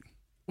smart.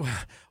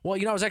 Well,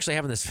 I was actually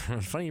having this.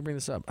 Funny you bring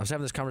this up. I was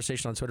having this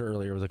conversation on Twitter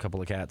earlier with a couple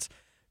of cats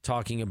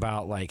talking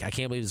about, like, I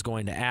can't believe it's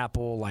going to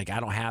Apple. Like, I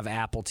don't have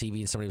Apple TV.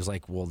 And somebody was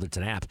like, well, it's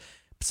an app.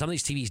 Some of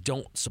these TVs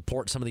don't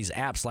support some of these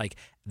apps. Like,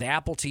 the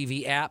Apple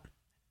TV app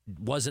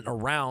wasn't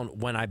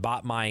around when I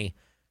bought my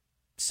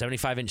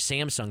 75-inch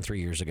Samsung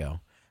 3 years ago.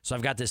 So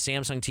I've got this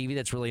Samsung TV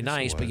that's really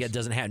nice, but yet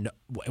doesn't have.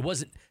 It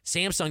wasn't.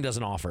 Samsung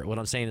doesn't offer it. What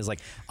I'm saying is, like,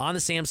 on the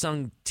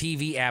Samsung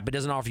TV app, it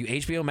doesn't offer you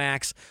HBO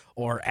Max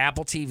or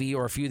Apple TV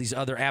or a few of these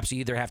other apps.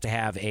 You either have to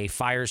have a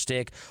Fire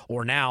Stick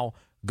or now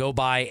go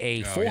buy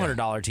a $400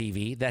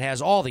 TV that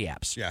has all the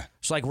apps. Yeah.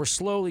 So, like, we're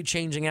slowly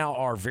changing out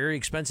our very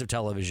expensive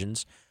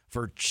televisions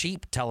for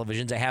cheap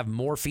televisions that have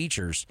more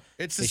features.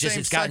 It's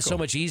gotten cycle. so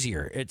much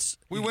easier.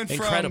 We went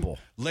incredible.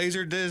 from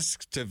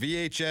Laserdisc to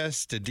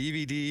VHS to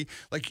DVD.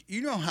 Like,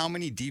 you know how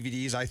many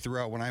DVDs I threw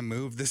out when I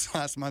moved this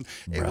last month?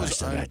 Bro, I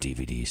still got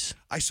DVDs.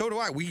 So do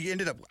I. We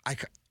ended up. I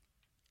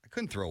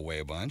couldn't throw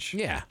away a bunch.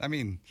 Yeah. I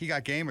mean, he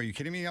got game. Are you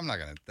kidding me? I'm not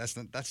gonna. That's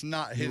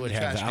not his. You would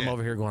have that. I'm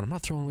over here going, I'm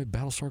not throwing away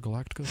Battlestar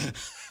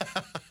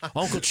Galactica.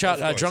 Uncle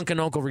Chuck,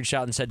 drunken uncle reached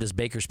out and said, "Does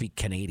Baker speak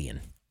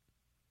Canadian?"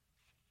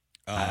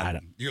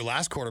 Your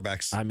last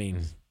quarterbacks. I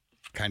mean,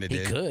 kind of he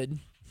did. He could.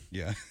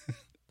 Yeah.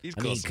 He's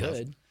I mean, close he enough.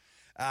 could.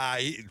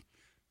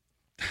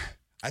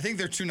 I think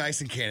they're too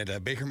nice in Canada.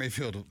 Baker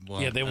Mayfield.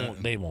 Well, They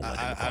won't. They won't let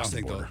them I don't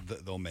think border.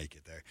 they'll make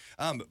it there.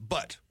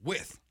 But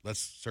let's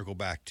circle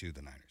back to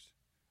the Niners.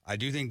 I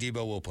do think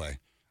Debo will play.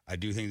 I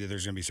do think that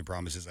there's going to be some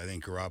promises. I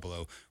think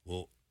Garoppolo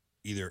will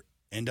either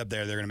end up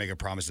there. They're going to make a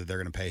promise that they're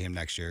going to pay him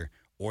next year,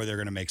 or they're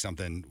going to make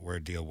something where a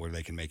deal where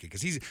they can make it.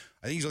 Because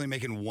I think he's only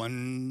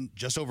making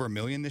just over $1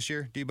 million this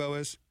year. Debo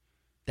is.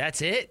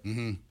 That's it.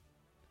 Mm-hmm.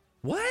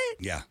 What?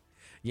 Yeah.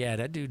 Yeah,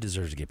 that dude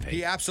deserves to get paid.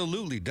 He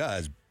absolutely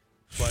does.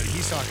 But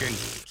he's talking,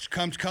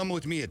 come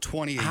with me at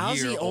 20 a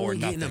How's year he or only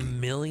nothing. getting $1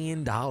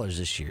 million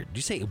this year? Did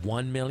you say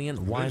 1 million?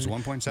 It was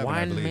 1.7,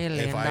 I believe.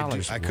 $1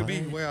 million. I could be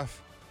way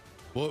off.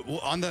 Well,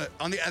 on the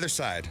other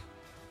side,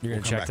 You're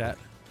going to check that?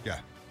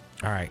 Yeah.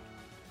 All right.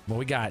 Well,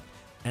 we got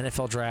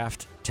NFL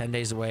draft 10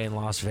 days away in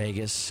Las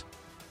Vegas.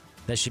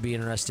 That should be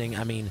interesting.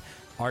 I mean,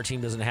 our team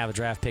doesn't have a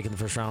draft pick in the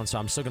first round, so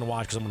I'm still going to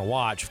watch because I'm going to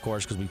watch, of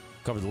course, because we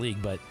cover the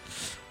league. But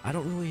I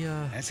don't really.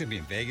 That's going to be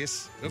in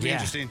Vegas. It'll be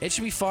interesting. It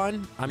should be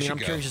fun. I mean, I'm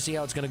go. curious to see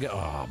how it's going to go.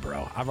 Oh,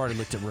 bro. I've already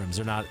looked at rooms.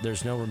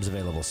 There's no rooms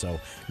available, so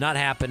not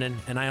happening.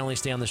 And I only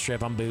stay on the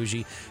Strip. I'm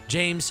bougie.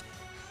 James,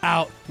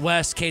 out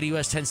west, KDUS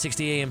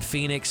 1060 AM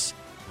Phoenix.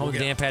 Home of the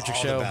Dan Patrick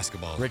all Show. the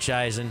basketball. Rich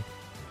Eisen.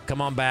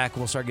 Come on back.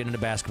 We'll start getting into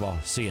basketball.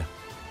 See ya.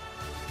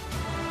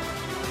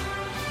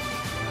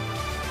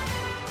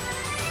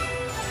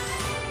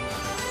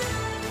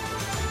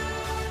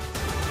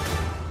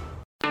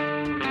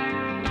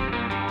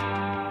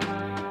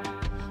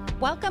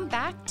 Welcome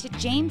back to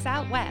James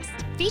Out West,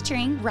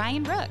 featuring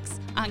Ryan Rooks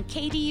on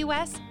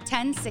KDUS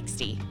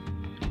 1060.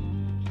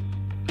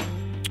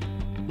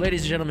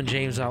 Ladies and gentlemen,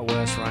 James Out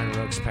West, Ryan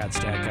Rooks, Pat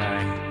Stat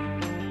Guy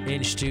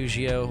in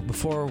studio.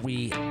 Before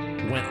we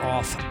went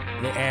off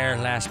the air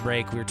last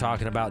break, we were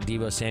talking about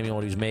Deebo Samuel,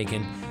 what he was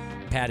making.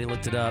 Patty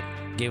looked it up,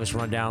 gave us a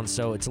rundown.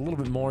 So it's a little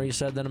bit more, you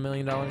said, than $1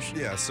 million?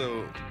 Yeah,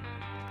 so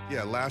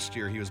last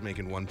year he was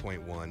making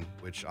 1.1,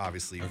 which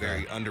obviously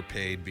very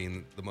underpaid,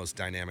 being the most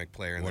dynamic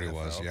player in the NFL. He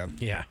was, yeah.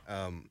 Yeah.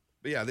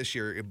 But yeah, this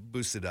year it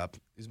boosted up.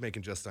 He's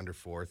making just under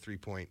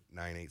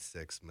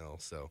 3.986 mil.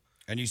 So.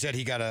 And you said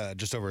he got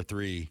just over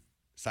 3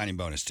 signing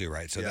bonus too,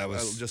 right? So yeah, that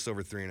was just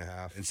over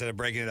 3.5 instead of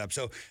breaking it up.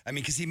 So I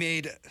mean, because he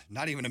made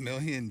not even $1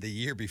 million the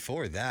year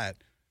before that,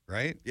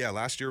 right? Yeah,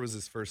 last year was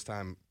his first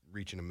time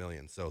reaching $1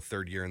 million. So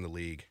third year in the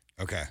league.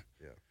 Okay.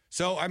 Yeah.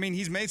 So I mean,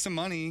 he's made some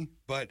money,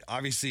 but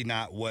obviously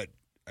not what.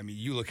 I mean,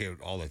 you look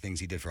at all the things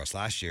he did for us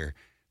last year.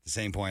 At the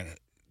same point,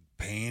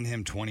 paying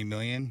him $20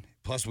 million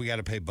plus we got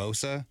to pay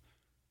Bosa.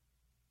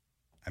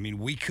 I mean,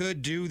 we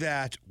could do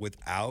that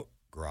without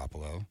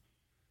Garoppolo,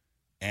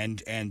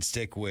 and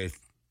stick with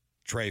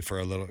Trey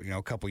for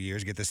a couple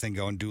years, get this thing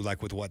going, do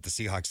like with what the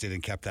Seahawks did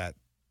and kept that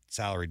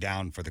salary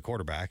down for the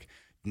quarterback,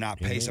 not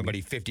pay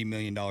somebody $50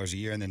 million a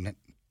year and then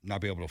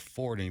not be able to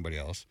afford anybody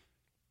else.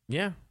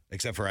 Yeah.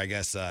 Except for, I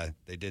guess,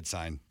 they did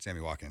sign Sammy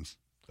Watkins.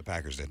 The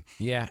Packers did.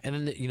 Yeah,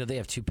 and then they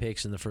have 2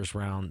 picks in the first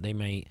round. They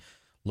may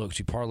look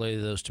to parlay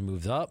those to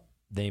move up.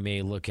 They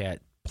may look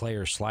at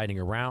players sliding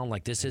around.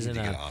 Like this isn't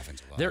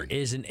there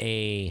isn't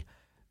a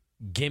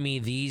gimme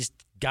these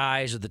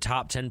guys are the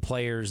top 10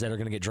 players that are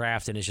going to get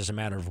drafted. It's just a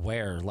matter of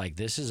where. Like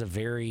this is a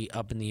very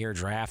up in the air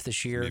draft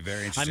this year.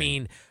 Very interesting. I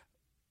mean,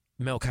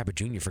 Mel Kiper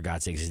Jr. for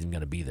God's sakes isn't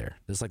going to be there.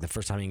 This is like the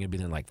first time he's going to be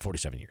there in like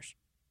 47 years.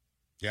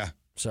 Yeah.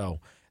 So.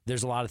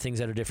 There's a lot of things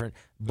that are different,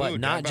 but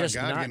not just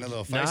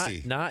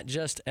NFL. Not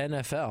just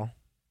NFL,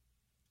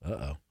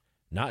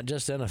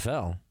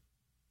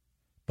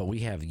 but we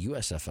have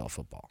USFL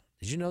football.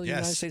 Did you know the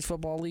United States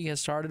Football League has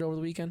started over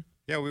the weekend?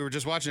 Yeah, we were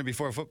just watching it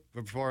before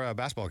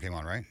basketball came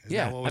on, right? Isn't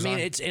that what was I mean,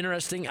 on? it's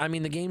interesting. I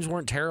mean, the games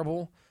weren't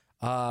terrible.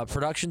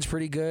 Production's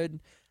pretty good.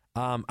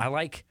 What I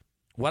like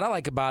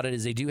about it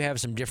is they do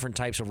have some different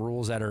types of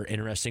rules that are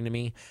interesting to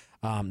me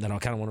that I'll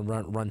kind of want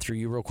to run through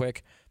you real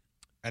quick.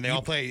 And they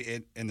all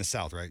play in the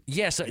South, right?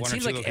 Yeah, so it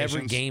seems like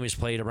every game is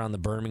played around the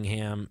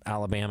Birmingham,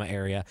 Alabama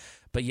area.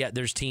 But yet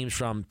there's teams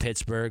from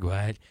Pittsburgh,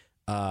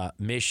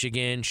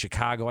 Michigan,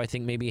 Chicago, I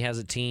think maybe has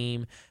a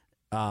team,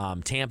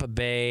 Tampa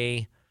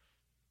Bay,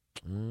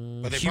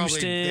 but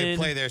Houston. They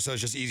play there, so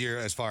it's just easier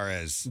as far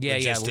as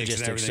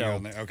logistics and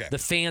everything. So okay. The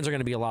fans are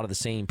going to be a lot of the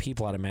same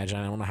people, I'd imagine.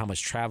 I don't know how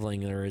much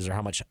traveling there is or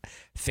how much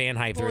fan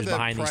hype there is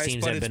behind these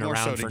teams that have been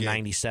around for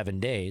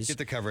 97 days. Get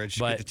the coverage,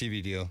 but get the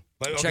TV deal.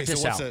 But check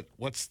this out.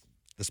 What's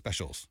the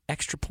specials?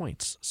 Extra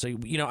points. So,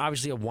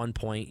 obviously at 1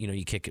 point,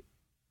 you kick,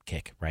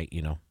 right?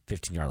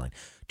 15-yard line.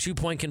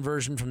 2-point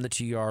conversion from the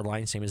 2-yard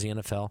line, same as the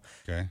NFL.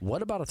 Okay.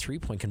 What about a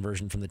 3-point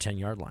conversion from the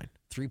 10-yard line?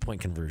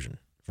 3-point conversion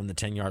from the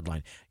 10-yard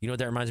line. You know what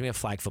that reminds me of?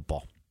 Flag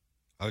football.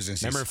 I was going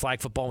to say. Remember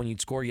flag football when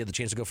you'd score, you had the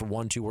chance to go for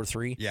 1, 2, or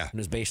 3? Yeah. And it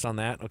was based on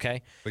that,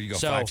 okay? But you go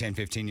 5, 10,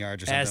 15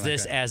 yards or something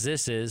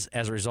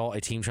as a result, a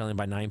team trailing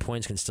by 9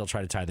 points can still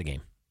try to tie the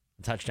game.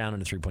 A touchdown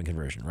and a 3-point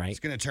conversion, right?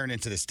 It's going to turn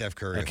into the Steph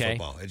Curry of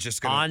football. It's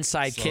just going to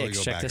onside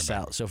kicks. Check this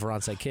out. So for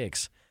onside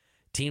kicks,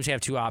 teams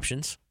have 2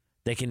 options.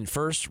 They can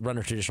first run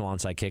a traditional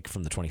onside kick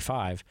from the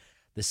 25.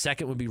 The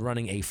second would be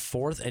running a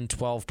 4th and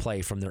 12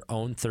 play from their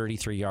own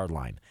 33-yard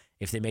line.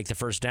 If they make the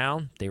first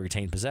down, they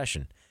retain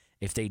possession.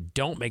 If they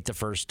don't make the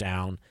first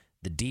down,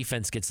 the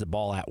defense gets the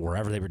ball at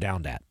wherever they were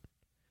downed at.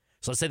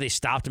 So let's say they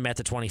stopped them at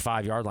the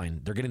 25-yard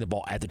line. They're getting the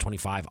ball at the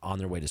 25 on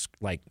their way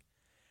to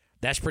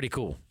that's pretty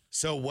cool.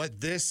 So what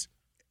this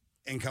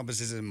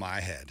encompasses in my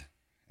head,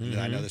 and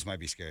I know this might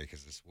be scary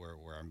because this is where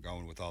I'm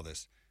going with all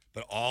this,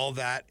 but all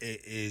that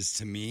is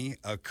to me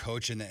a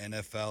coach in the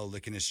NFL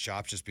licking his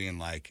chops, just being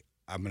like,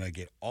 I'm going to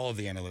get all of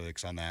the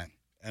analytics on that.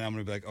 And I'm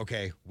going to be like,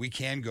 okay, we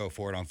can go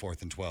for it on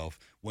 4th and 12.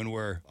 When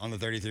we're on the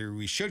 33,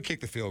 we should kick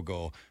the field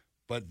goal.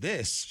 But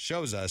this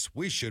shows us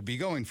we should be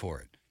going for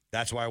it.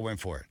 That's why I went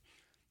for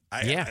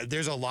it.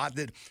 There's a lot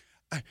that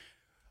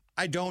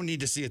I don't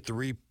need to see a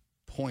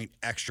 3-point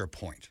extra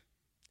point.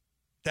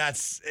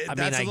 That's a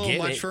little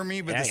much for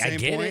me, but at the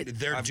same point,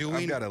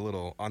 I've got a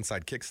little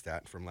onside kick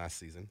stat from last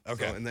season.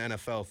 Okay. So in the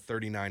NFL,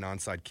 39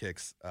 onside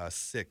kicks,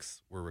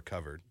 6 were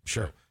recovered.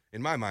 Sure. So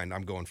in my mind,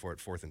 I'm going for it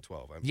 4th and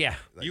 12.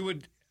 You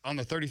would on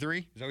the 33?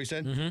 Is that what you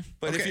said? Mm-hmm.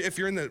 But if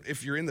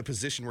you're in the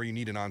position where you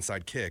need an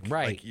onside kick,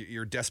 right? Like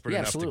you're desperate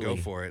enough to go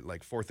for it,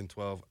 like 4th and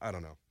 12. I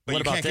don't know. But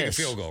you can't kick a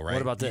field goal, right?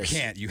 What about this? You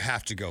can't. You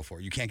have to go for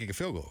it. You can't kick a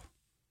field goal.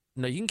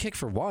 No, you can kick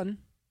for 1.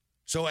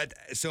 So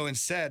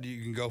instead,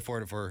 you can go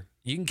for it for.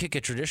 You can kick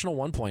a traditional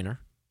 1-pointer.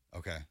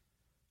 Okay.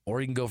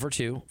 Or you can go for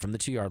 2 from the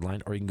 2-yard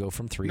line, or you can go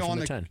from 3 from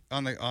the 10.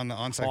 On the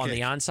onside. On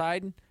the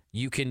onside,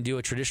 you can do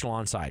a traditional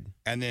onside,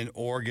 and then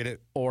or get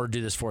it, or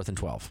do this 4th and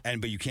 12.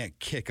 But you can't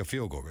kick a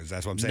field goal because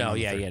that's what I'm saying.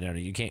 No, no,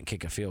 you can't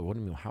kick a field. What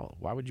do you mean?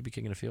 Why would you be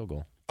kicking a field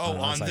goal? Oh,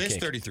 on this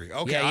 33.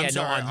 Okay,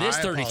 on this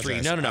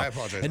 33. No. I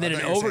apologize. And then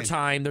in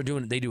overtime,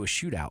 they do a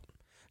shootout.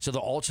 So they'll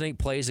alternate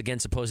plays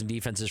against opposing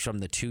defenses from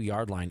the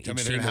 2-yard line.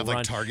 Each team will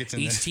run targets.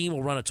 Each team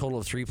will run a total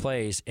of 3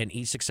 plays, and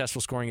each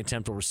successful scoring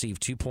attempt will receive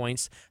 2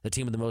 points. The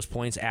team with the most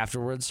points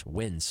afterwards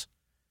wins.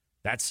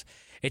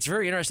 It's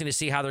very interesting to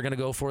see how they're going to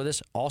go for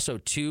this. Also,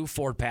 2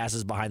 forward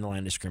passes behind the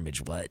line of scrimmage.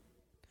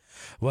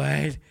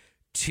 What?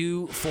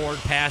 2 forward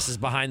passes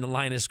behind the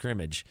line of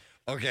scrimmage.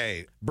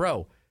 Okay,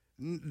 bro.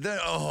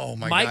 Oh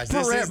my Mike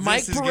gosh!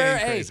 Mike Pereira.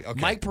 Crazy. Okay.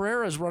 Mike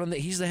Pereira is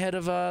running. He's the head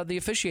of the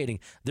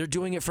officiating. They're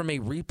doing it from a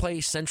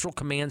replay central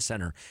command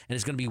center, and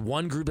it's going to be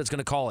one group that's going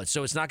to call it.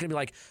 So it's not going to be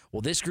like,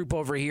 well, this group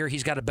over here,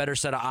 he's got a better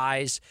set of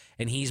eyes,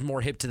 and he's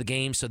more hip to the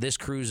game. So this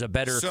crew's a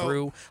better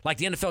crew. Like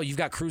the NFL, you've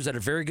got crews that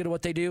are very good at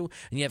what they do,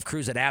 and you have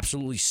crews that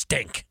absolutely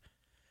stink.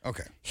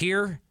 Okay.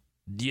 Here,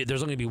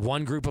 there's only going to be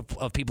one group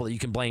of people that you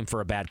can blame for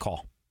a bad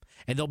call,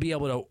 and they'll be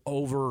able to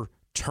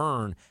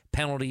overturn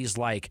penalties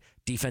like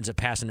defensive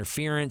pass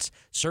interference,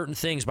 certain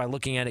things by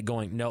looking at it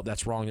going, nope,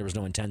 that's wrong. There was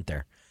no intent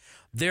there.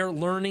 They're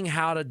learning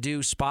how to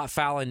do spot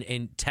foul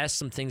and test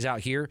some things out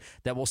here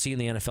that we'll see in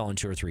the NFL in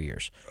 2 or 3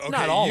 years. Okay,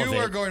 not all of it. You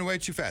are going way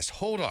too fast.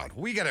 Hold on.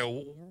 We got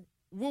to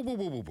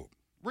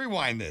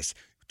rewind this.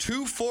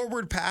 2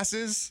 forward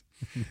passes.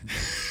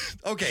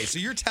 Okay, so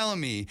you're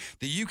telling me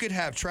that you could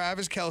have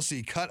Travis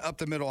Kelce cut up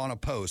the middle on a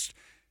post,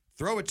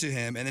 throw it to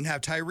him, and then have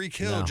Tyreek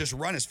Hill just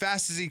run as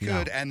fast as he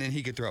could, and then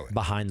he could throw it.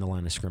 Behind the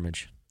line of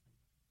scrimmage.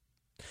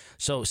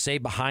 So say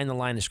behind the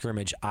line of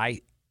scrimmage,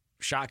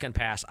 shotgun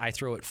pass, I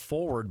throw it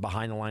forward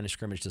behind the line of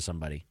scrimmage to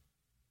somebody.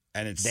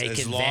 And it's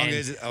as long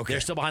as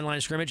they're still behind the line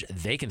of scrimmage,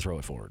 they can throw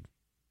it forward.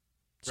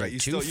 So right, you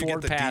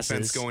get the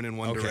defense going in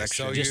one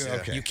direction.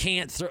 So you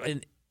can't throw,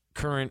 in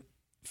current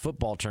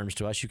football terms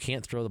to us, you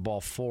can't throw the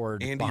ball forward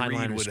behind the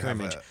line of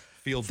scrimmage.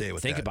 Field day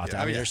with that. Think about that.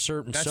 I mean, there's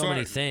so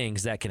many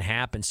things that can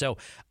happen. So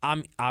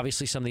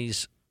obviously some of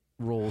these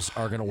rules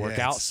are going to work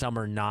out. Some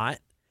are not.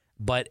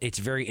 But it's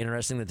very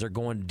interesting that they're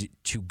going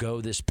to go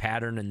this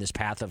pattern and this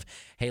path of,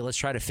 hey, let's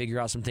try to figure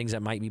out some things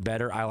that might be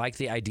better. I like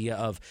the idea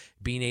of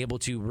being able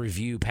to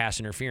review pass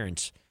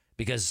interference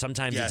because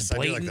sometimes it's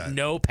blatant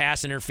no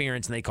pass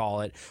interference and they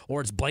call it,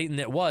 or it's blatant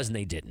that was and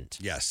they didn't.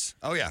 Yes.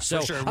 Oh, yeah, so,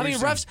 for sure. I mean,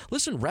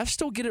 refs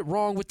still get it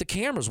wrong with the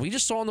cameras. We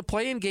just saw in the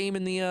play-in game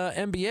in the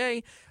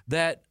NBA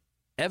that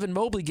Evan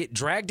Mobley get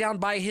dragged down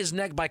by his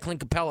neck by Clint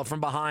Capella from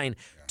behind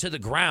to the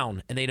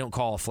ground, and they don't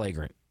call a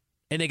flagrant.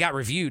 And they got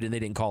reviewed, and they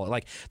didn't call it.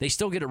 Like, they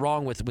still get it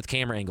wrong with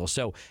camera angles.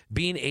 So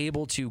being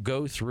able to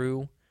go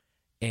through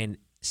and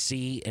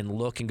see and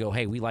look and go,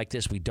 hey, we like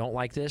this, we don't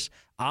like this,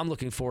 I'm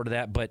looking forward to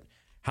that. But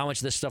how much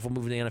of this stuff will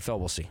move in the NFL,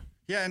 we'll see.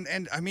 Yeah,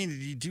 and I mean,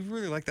 you do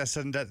really like that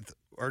sudden death,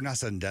 or not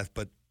sudden death,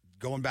 but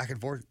going back and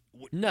forth.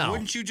 No.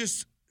 Wouldn't you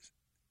just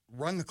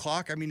run the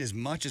clock, I mean, as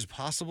much as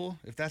possible,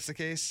 if that's the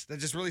case? That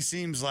just really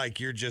seems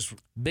like you're just...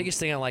 Biggest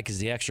thing I like is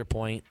the extra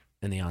point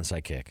and the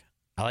onside kick.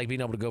 I like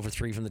being able to go for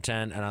 3 from the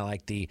 10, and I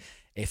like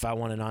if I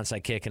want an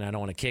onside kick and I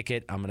don't want to kick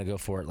it, I'm going to go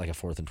for it like a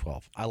 4th and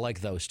 12. I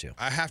like those two.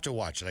 I have to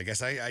watch it. I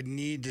guess I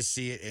need to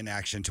see it in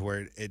action to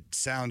where it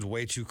sounds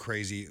way too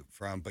crazy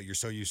but you're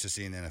so used to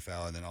seeing the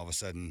NFL, and then all of a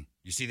sudden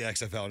you see the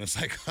XFL, and it's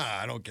like,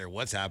 I don't care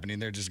what's happening.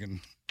 They're just going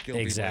to kill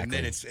people, and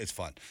then it's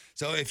fun.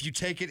 So if you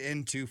take it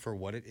into for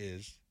what it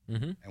is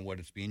and what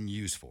it's being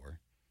used for.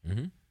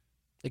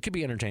 It could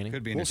be entertaining.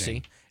 We'll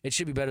see. It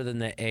should be better than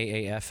the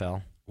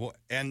AAFL. Well,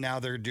 and now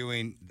they're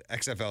doing the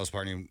XFL is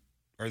partnering,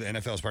 or the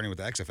NFL is partnering with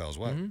the XFL as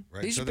well,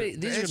 right? These are going to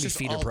be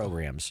feeder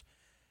programs.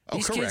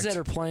 These kids that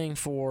are playing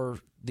for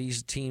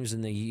these teams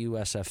in the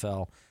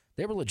USFL,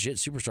 they were legit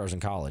superstars in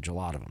college, a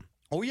lot of them.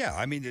 Oh, yeah.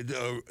 I mean,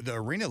 the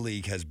Arena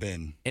League has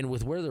been. And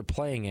with where they're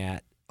playing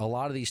at, a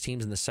lot of these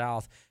teams in the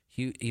South,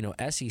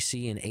 SEC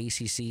and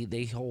ACC,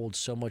 they hold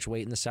so much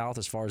weight in the South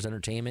as far as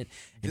entertainment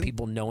and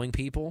people knowing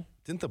people.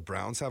 Didn't the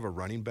Browns have a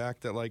running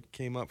back that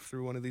came up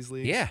through one of these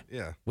leagues? Yeah.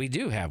 Yeah. We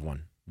do have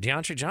one.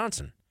 DeAndre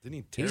Johnson. Didn't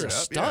he tear He's it a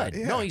up? stud.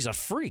 Yeah. No, he's a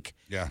freak.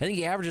 Yeah. I think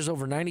he averages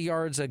over 90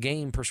 yards a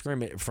game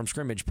from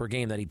scrimmage per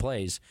game that he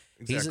plays.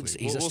 Exactly.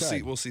 He's a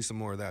stud. We'll see some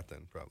more of that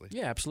then, probably.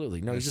 Yeah,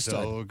 absolutely. No, he's a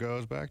stud. Still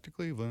goes back to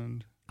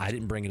Cleveland. I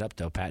didn't bring it up,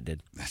 though. Pat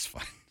did. That's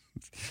fine.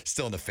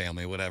 Still in the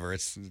family, whatever.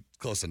 It's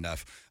close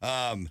enough.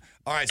 All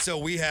right, so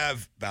we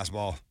have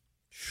basketball.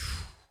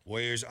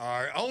 Warriors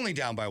are only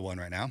down by 1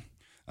 right now.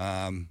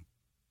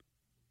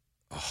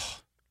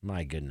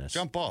 My goodness.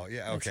 Jump ball.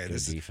 Yeah, okay.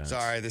 That's good defense.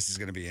 This is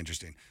going to be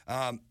interesting.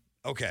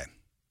 Okay.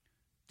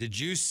 Did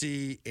you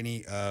see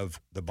any of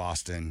the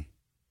Boston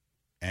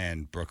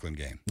and Brooklyn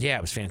game? Yeah,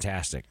 it was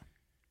fantastic.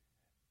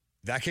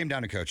 That came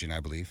down to coaching, I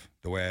believe,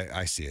 the way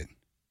I see it.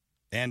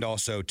 And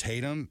also,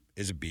 Tatum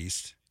is a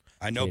beast.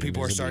 I know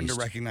people are starting to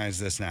recognize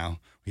this now.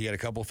 He had a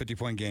couple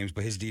 50-point games,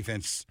 but his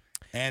defense,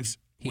 and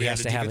he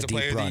has to have a deep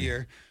player run. of the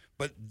year.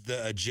 But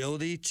the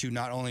agility to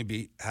not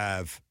only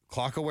have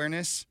clock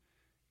awareness,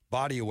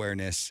 body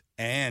awareness,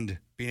 and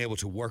being able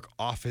to work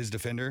off his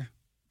defender.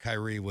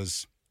 Kyrie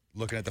was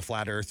looking at the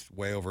flat earth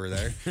way over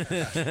there.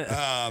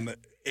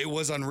 It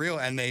was unreal.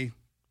 And did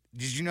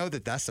you know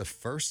that that's the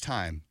first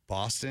time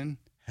Boston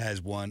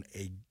has won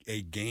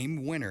a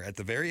game winner at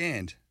the very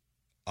end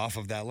off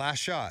of that last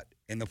shot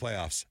in the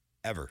playoffs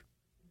ever?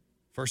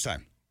 First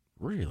time.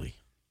 Really?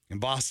 In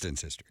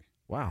Boston's history.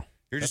 Wow.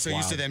 You're just That's so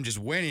used to wild. them just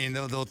winning,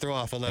 they'll throw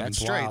off 11 That's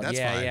straight. wild. That's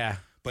Yeah, fine. yeah.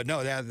 But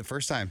no, that's the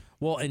first time.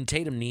 Well, and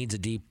Tatum needs a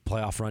deep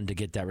playoff run to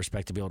get that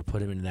respect to be able to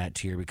put him into that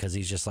tier because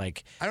he's just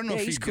like, I don't know if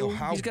he's he's cool.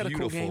 How He's got a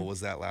cool beautiful game.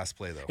 was that last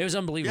play, though? It was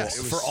unbelievable. Yes,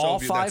 it was for so all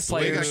beautiful. 5 That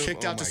They players. got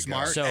kicked out to my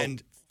Smart, God. So-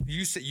 and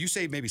you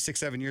say maybe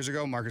 6-7 years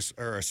ago,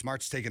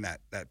 Smart's taking that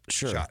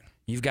Sure. shot.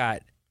 You've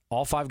got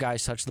all 5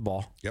 guys touch the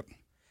ball. Yep.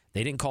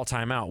 They didn't call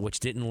timeout,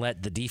 which didn't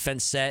let the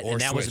defense set, Or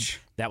and switch.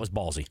 that was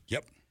ballsy.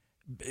 Yep.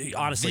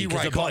 Honestly, The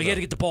because right call, you had to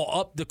though. get the ball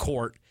up the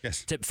court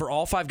Yes. for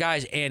all 5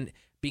 guys, and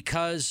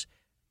because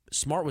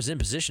Smart was in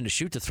position to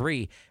shoot the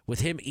 3 with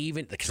him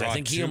even because I Draw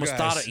think he 2 almost guys.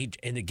 thought it,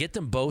 and to get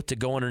them both to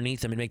go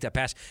underneath him and make that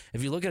pass.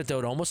 If you look at it though,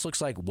 it almost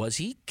looks like was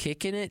he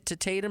kicking it to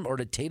Tatum or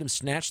did Tatum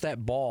snatch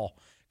that ball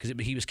because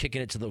he was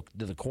kicking it to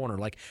the corner?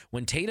 Like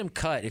when Tatum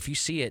cut, if you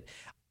see it,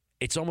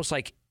 it's almost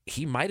like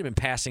he might have been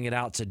passing it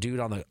out to dude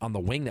on the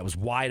wing that was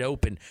wide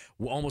open,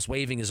 almost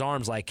waving his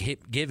arms like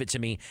give it to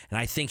me. And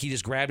I think he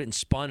just grabbed it and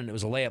spun and it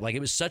was a layup. Like it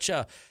was such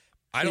a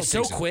I don't it's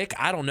so think so. quick.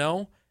 I don't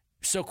know,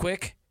 so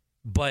quick,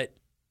 but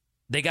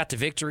they got the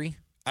victory.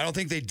 I don't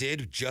think they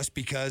did just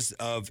because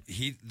of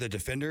the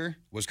defender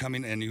was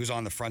coming and he was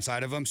on the front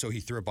side of him, so he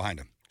threw it behind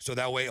him. So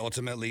that way,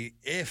 ultimately,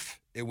 if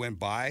it went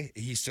by,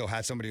 he still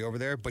had somebody over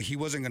there, but he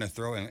wasn't going to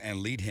throw and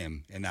lead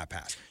him in that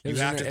pass. It was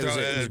you have an- to it throw was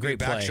a a great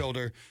back play.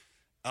 shoulder.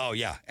 Oh,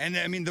 yeah. And,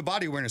 I mean, the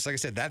body awareness, like I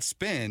said, that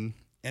spin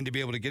and to be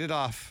able to get it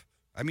off.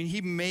 I mean,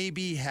 he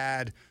maybe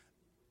had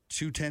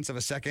 0.2 of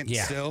a second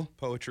Yeah. still.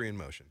 Poetry in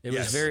motion. It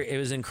Yes.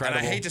 was incredible.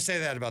 And I hate to say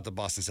that about the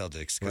Boston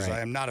Celtics because Right.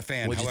 I am not a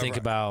fan. What'd you think However,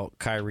 about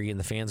Kyrie and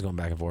the fans going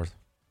back and forth?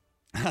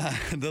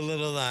 the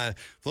little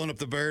blowing up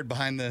the bird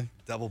behind the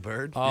Double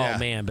bird. Oh Yeah.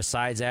 man!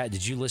 Besides that,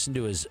 did you listen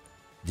to his?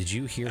 Did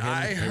you hear him?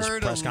 I his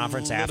heard press a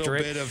conference little after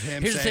it. bit of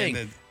him Here's the saying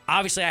thing. that-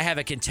 Obviously, I have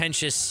a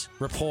contentious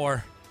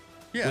rapport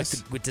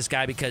yes. with this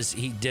guy because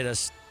he did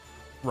us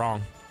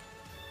wrong,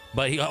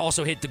 but he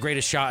also hit the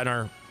greatest shot in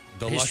our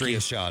The history.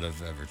 luckiest shot of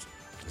ever.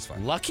 It's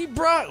fine. Lucky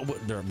bro.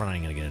 We're not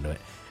even gonna get into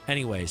it.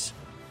 Anyways,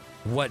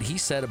 what he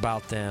said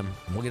about them,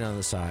 and we'll get on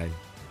the side,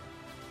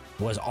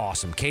 was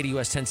awesome.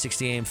 KDUS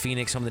 1060 AM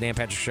Phoenix, home of the Dan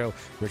Patrick Show.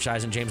 Rich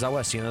Eisen, James Out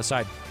West. See you on the other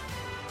side.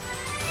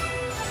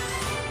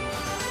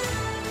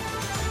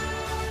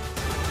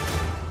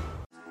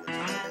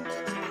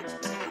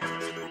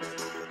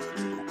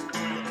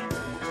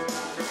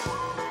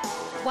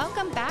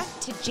 Welcome back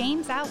to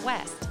James Out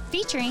West,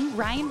 featuring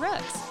Ryan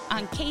Rooks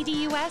on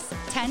KDUS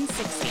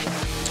 1060.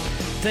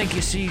 Thank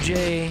you,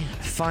 CJ.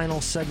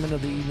 Final segment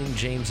of the evening.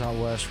 James Out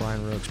West,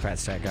 Ryan Rooks, Pat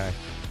Stat Guy.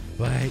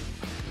 Wait.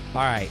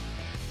 All right.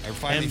 I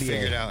finally NBA.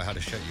 figured out how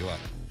to shut you up.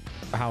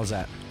 How's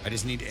that? I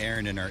just need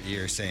Aaron in our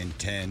ear saying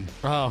 10.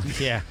 Oh,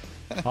 yeah.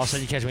 All of a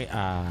sudden you catch me.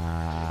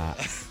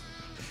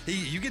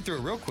 You get through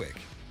it real quick.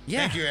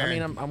 Yeah, Thank you, I Aaron.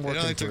 mean, I'm It working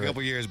only took through a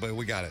couple years, but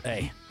we got it.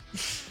 Hey.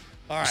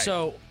 All right.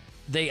 So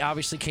they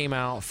obviously came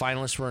out.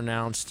 Finalists were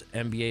announced.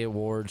 NBA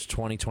Awards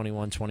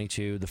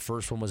 2021-22. The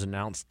first one was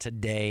announced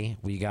today.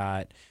 We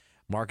got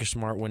Marcus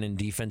Smart winning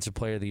Defensive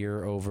Player of the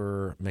Year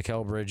over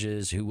Mikal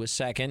Bridges, who was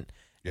second,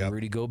 Yep. and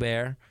Rudy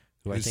Gobert,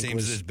 who I Who think seems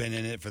was has been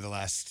in it for the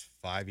last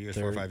 5 years,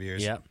 4 or 5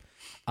 years. Yep.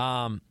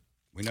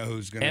 We know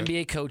who's going to.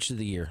 NBA Coach of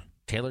the Year,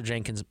 Taylor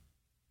Jenkins,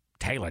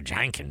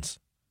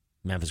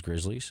 Memphis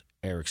Grizzlies,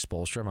 Eric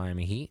Spoelstra,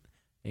 Miami Heat,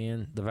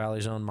 and the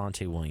Valley's own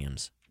Monte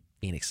Williams,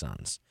 Phoenix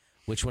Suns.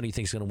 Which one do you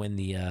think is going to win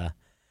the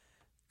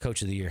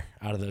Coach of the Year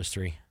out of those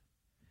three?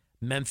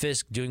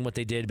 Memphis doing what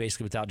they did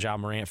basically without Ja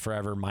Morant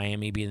forever.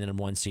 Miami being the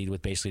number 1 seed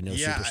with basically no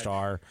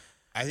superstar.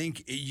 I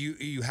think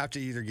you have to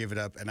either give it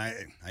up, and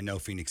I know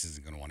Phoenix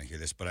isn't going to want to hear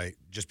this, but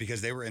just because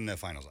they were in the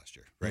finals last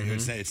year, right?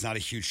 Mm-hmm. It's not a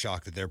huge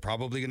shock that they're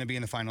probably going to be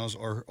in the finals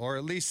or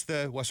at least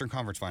the Western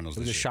Conference Finals. It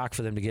was a shock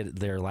for them to get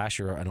there last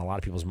year in a lot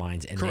of people's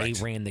minds, and Correct.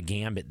 They ran the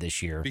gambit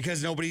this year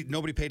because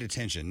nobody paid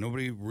attention.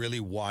 Nobody really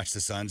watched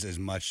the Suns as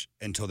much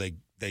until they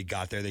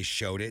got there. They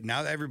showed it.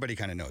 Now everybody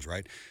kind of knows,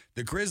 right?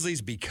 The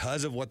Grizzlies,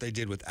 because of what they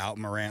did without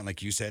Morant,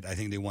 like you said, I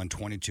think they won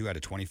 22 out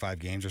of 25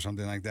 games or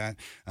something like that,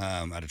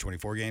 out of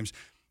 24 games.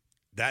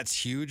 That's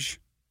huge.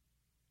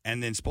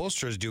 And then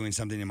Spoelstra is doing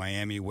something in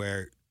Miami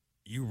where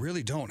you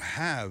really don't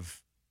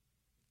have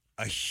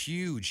a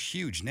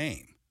huge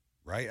name,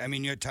 right? I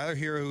mean, you had Tyler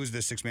Hero, who was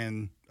the Sixth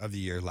Man of the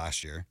Year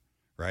last year,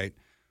 right?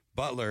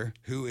 Butler,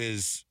 who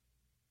is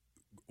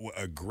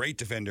a great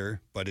defender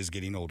but is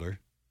getting older,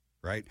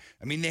 right?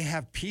 I mean, they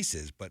have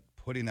pieces, but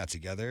putting that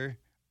together,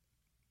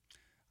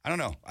 I don't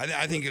know.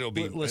 I think it'll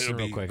be. Listen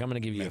real quick. I'm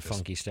going to give you Memphis. A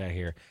funky stat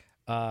here.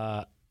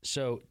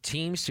 So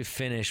teams to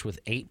finish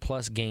with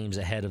 8+ games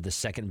ahead of the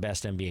second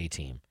best NBA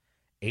team.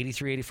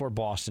 83-84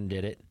 Boston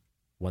did it,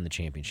 won the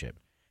championship.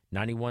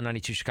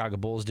 91-92 Chicago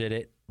Bulls did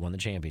it, won the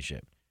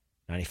championship.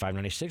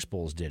 95-96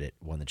 Bulls did it,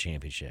 won the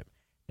championship.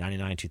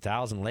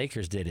 99-2000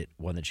 Lakers did it,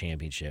 won the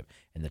championship.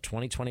 And the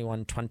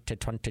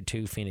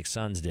 2021-2022 Phoenix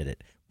Suns did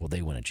it. Will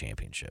they win a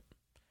championship?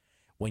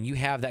 When you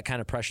have that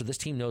kind of pressure, this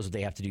team knows what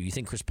they have to do. You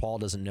think Chris Paul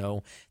doesn't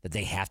know that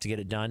they have to get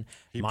it done?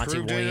 He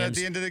proved it at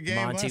the end of the game.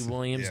 Monty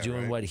Williams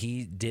doing what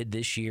he did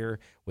this year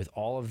with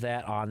all of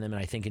that on them.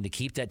 And I think, and to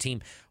keep that team,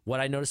 what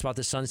I noticed about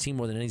the Suns team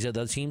more than any of the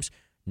other teams,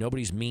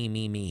 nobody's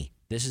me.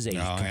 This is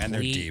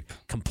a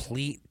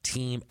complete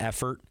team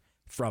effort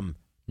from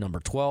number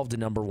 12 to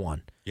number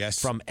 1. Yes.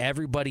 From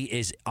everybody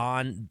is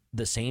on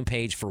the same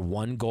page for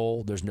one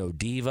goal. There's no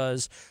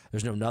divas.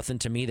 There's no nothing.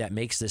 To me, that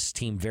makes this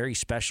team very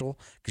special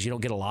because you don't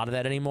get a lot of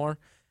that anymore.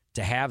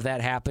 To have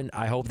that happen,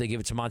 I hope they give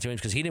it to Monty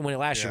Williams because he didn't win it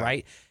last year,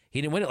 right?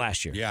 He didn't win it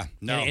last year. Yeah,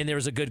 no. And there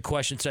was a good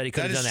question said he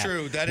could have done that.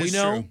 True. That is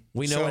true.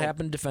 We know what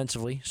happened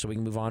defensively, so we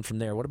can move on from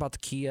there. What about the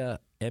key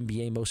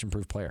NBA most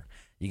improved player?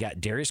 You got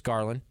Darius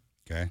Garland.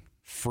 Okay.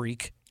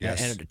 Freak.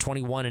 Yes. And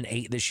 21 and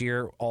 8 this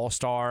year,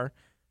 All-Star,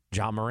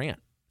 Ja Morant.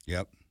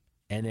 Yep.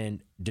 And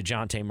then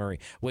DeJounte Murray,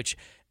 which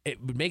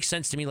it would make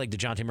sense to me like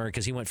DeJounte Murray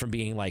because he went from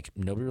being like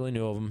nobody really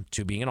knew of him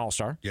to being an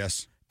all-star.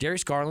 Yes.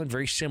 Darius Garland,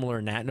 very similar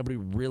in that. Nobody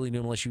really knew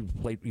him unless you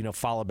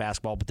follow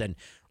basketball. But then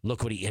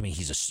look what he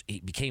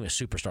became a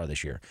superstar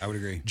this year. I would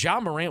agree. Ja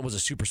Morant was a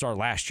superstar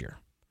last year.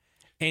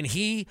 And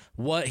he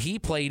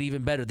played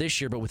even better this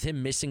year, but with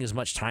him missing as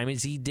much time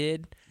as he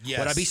did, would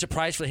I be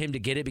surprised for him to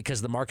get it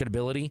because of the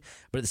marketability?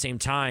 But at the same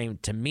time,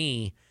 to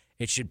me,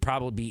 it should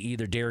probably be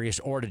either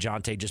Darius or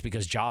DeJounte just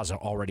because Ja's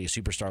already a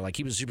superstar. Like,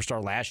 he was a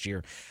superstar last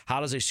year.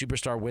 How does a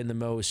superstar win the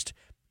most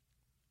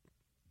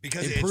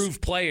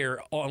improved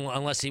player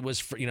unless he was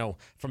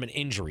from an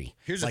injury?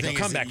 Here's the thing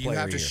is that you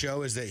have to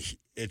show is that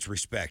it's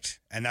respect,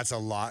 and that's a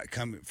lot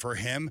for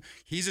him.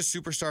 He's a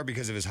superstar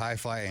because of his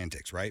high-fly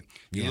antics, right?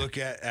 You look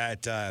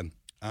at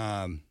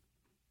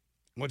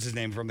what's his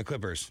name from the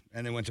Clippers,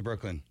 and then went to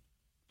Brooklyn,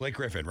 Blake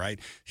Griffin, right?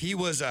 He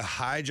was a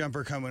high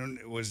jumper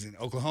was in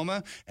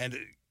Oklahoma, and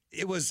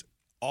it was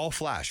all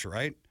flash,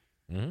 right?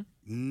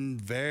 Mm-hmm.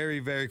 Very,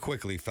 very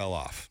quickly fell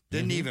off.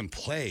 Didn't even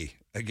play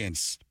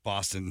against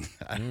Boston.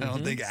 I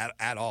don't think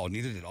at all.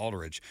 Neither did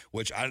Aldridge,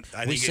 which I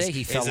think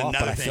he fell off,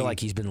 but I feel like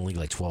he's been in the league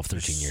like 12,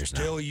 13 years now.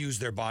 Still use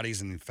their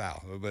bodies and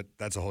foul, but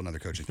that's a whole nother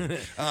coaching thing.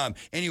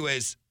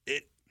 Anyways,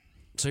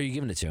 so you're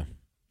giving it to?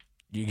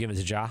 You giving it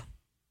to Ja?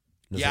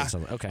 Yeah.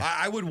 Okay.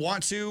 I would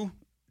want to,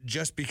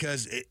 just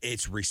because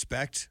it's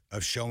respect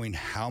of showing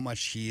how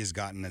much he has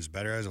gotten as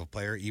better as a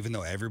player, even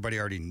though everybody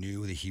already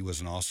knew that he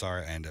was an all-star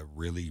and a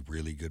really,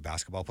 really good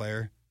basketball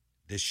player.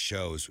 This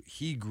shows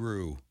he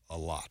grew a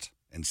lot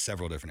in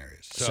several different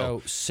areas.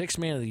 So 6th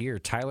man of the year,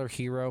 Tyler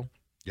Hero.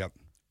 Yep.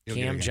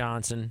 Cam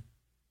Johnson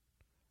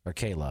or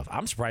K-Love.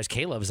 I'm surprised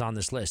K-Love is on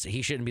this list.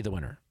 He shouldn't be the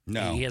winner.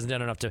 No. He hasn't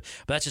done enough to.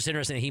 But that's just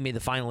interesting that he made the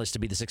finalist to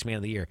be the 6th man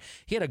of the year.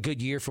 He had a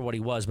good year for what he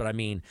was, but I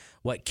mean,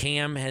 what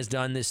Cam has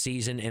done this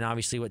season and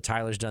obviously what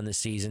Tyler's done this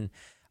season,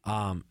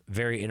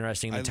 very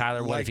interesting.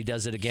 Tyler, what if he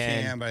does it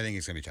again? Cam, but I think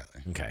it's going to be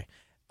Tyler.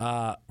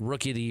 Okay.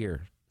 Rookie of the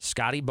year,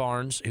 Scotty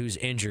Barnes, who's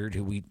injured,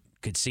 who we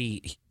could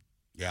see.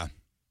 Yeah.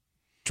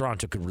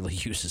 Toronto could really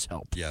use his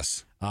help.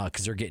 Yes.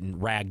 Because they're getting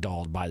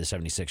ragdolled by the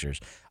 76ers.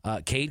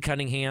 Cade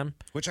Cunningham.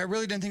 Which I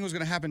really didn't think was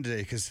going to happen today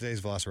because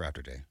today's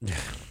Velociraptor Day.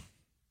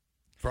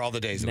 For all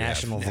the days that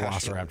National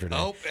Velociraptor Day.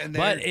 Oh,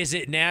 but is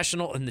it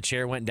national? And the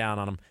chair went down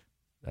on him.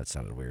 That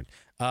sounded weird.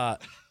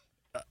 But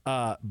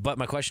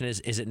my question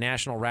is it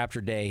National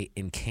Raptor Day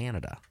in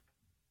Canada?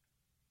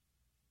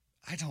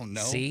 I don't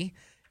know. See?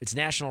 It's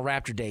National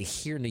Raptor Day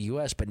here in the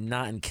U.S., but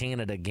not in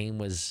Canada. Game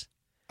was...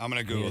 I'm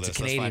going to Google this. It's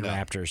a Canadian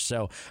Raptors.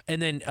 So, and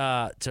then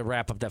to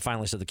wrap up that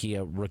finalist of the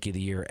Kia Rookie of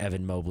the Year,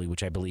 Evan Mobley,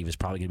 which I believe is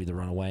probably going to be the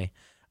runaway.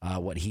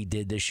 What he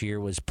did this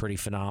year was pretty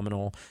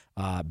phenomenal,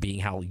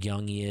 being how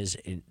young he is,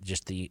 and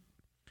just the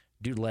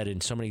Dude led in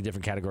so many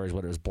different categories,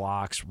 whether it was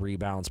blocks,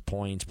 rebounds,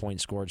 points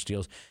scored,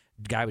 steals.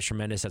 Guy was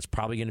tremendous. That's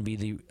probably going to be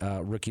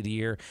the Rookie of the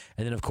Year.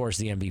 And then, of course,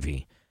 the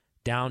MVP.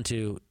 Down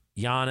to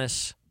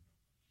Giannis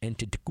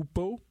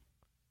Antetokounmpo,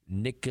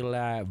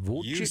 Nikola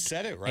Vucevic. You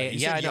said it right.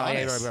 I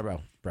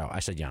know. Bro, I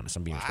said Giannis.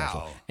 I'm being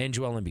respectful. And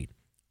Joel Embiid.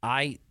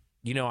 I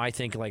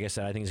think, like I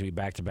said, I think it's going to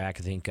be back-to-back.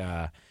 I think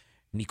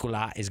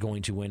Nikola is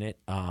going to win it.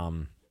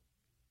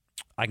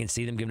 I can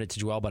see them giving it to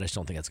Joel, but I just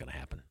don't think that's going to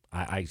happen.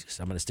 I'm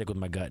going to stick with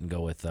my gut and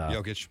go with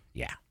Jokic.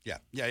 Yeah,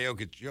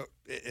 Jokic.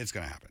 It's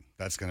going to happen.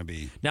 That's going to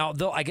be now.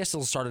 Though I guess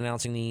they'll start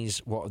announcing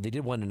these. Well, they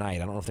did one tonight. I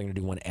don't know if they're going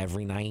to do one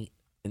every night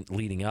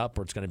leading up,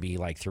 or it's going to be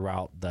like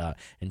throughout the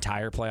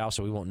entire playoffs.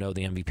 So we won't know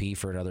the MVP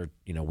for another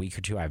week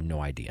or two. I have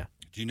no idea.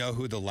 Do you know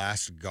who the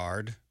last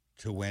guard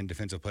to win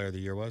Defensive Player of the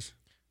Year was?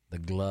 The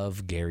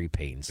glove Gary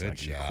Payton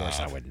selection. Of course,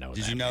 I would know.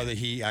 Did you know that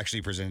he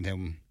actually presented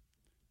him?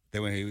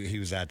 That when he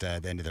was at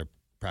the end of their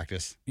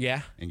practice,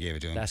 and gave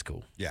it to him. That's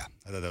cool. Yeah,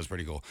 I thought that was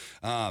pretty cool.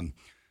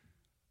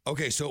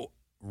 Okay, so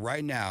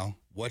right now,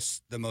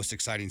 what's the most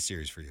exciting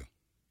series for you?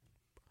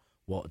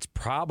 Well, it's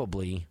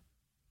probably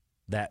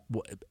that.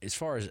 As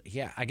far as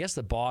I guess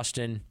the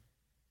Boston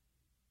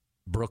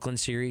Brooklyn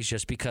series,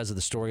 just because of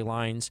the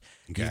storylines.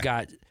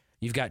 Okay.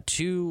 You've got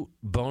two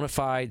bona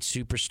fide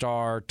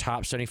superstar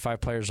top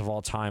 75 players of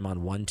all time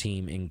on one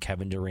team in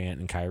Kevin Durant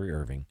and Kyrie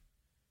Irving.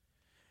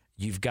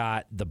 You've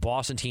got the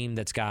Boston team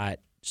that's got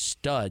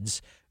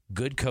studs,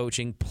 good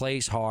coaching,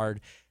 plays hard.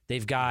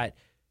 They've got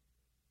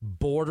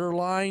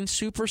borderline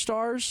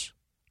superstars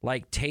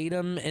like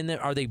Tatum, and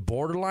are they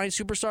borderline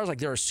superstars? Like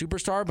they're a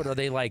superstar, but are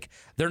they like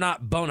they're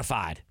not bona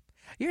fide?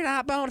 You're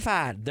not bona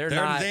fide. They're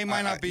not. They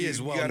might not be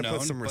as well known. You got to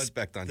put some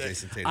respect on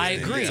Jason Tatum. I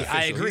agree.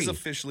 He's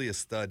officially a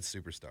stud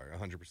superstar,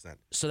 100%.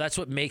 So that's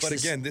what makes. But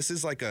again, this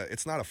is like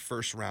it's not a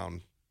first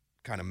round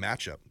kind of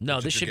matchup.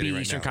 No, this should be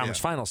Eastern Conference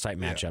Finals type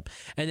matchup.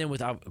 And then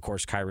with, of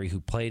course, Kyrie, who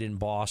played in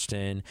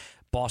Boston.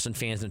 Boston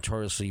fans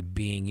notoriously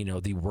being,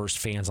 the worst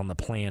fans on the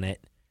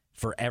planet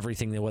for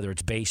everything, whether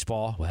it's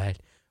baseball,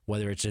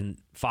 whether it's in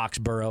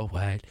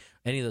Foxborough,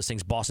 any of those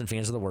things. Boston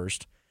fans are the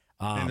worst.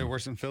 And they're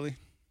worse than Philly?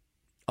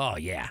 Oh,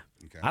 yeah.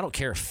 Okay. I don't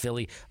care if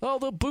Philly,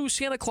 they'll boo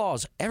Santa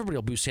Claus. Everybody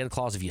will boo Santa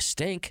Claus if you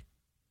stink.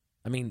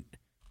 I mean,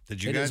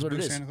 did you guys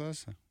boo Santa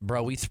Claus?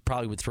 Bro, we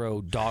probably would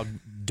throw dog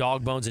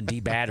bones and D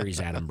batteries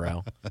at him,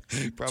 bro.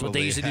 That's what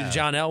they used to do to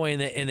John Elway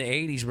in the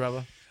 80s,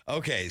 brother.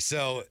 Okay,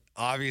 so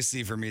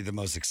obviously for me the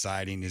most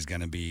exciting is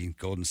going to be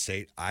Golden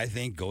State. I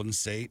think Golden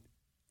State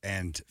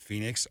and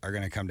Phoenix are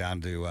going to come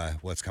down to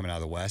what's coming out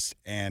of the West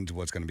and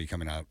what's going to be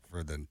coming out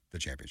for the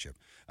championship.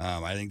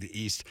 I think the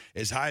East,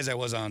 as high as I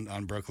was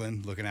on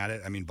Brooklyn looking at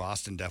it, I mean,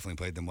 Boston definitely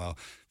played them well.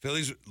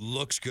 Phillies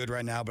looks good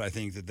right now, but I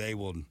think that they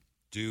will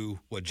do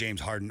what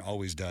James Harden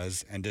always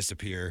does and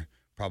disappear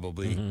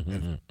probably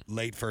in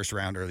late first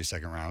round, early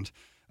second round.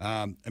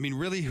 I mean,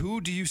 really,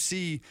 who do you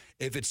see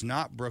if it's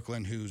not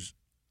Brooklyn, who's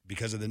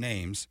because of the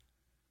names,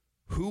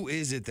 who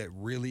is it that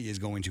really is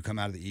going to come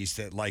out of the East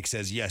that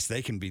says, yes,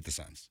 they can beat the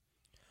Suns?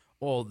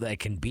 Well, they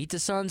can beat the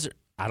Suns.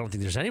 I don't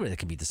think there's anybody that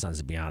can beat the Suns,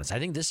 to be honest. I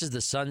think this is the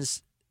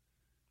Suns'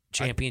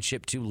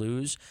 championship to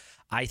lose.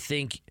 I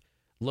think,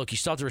 look, you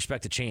still have to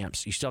respect the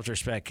champs. You still have to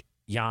respect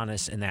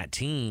Giannis and that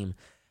team.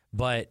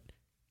 But,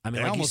 I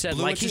mean, like you said,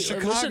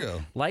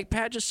 like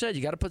Pat just said,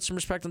 you got to put some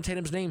respect on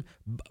Tatum's name.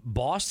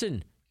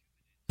 Boston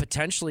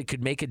potentially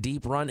could make a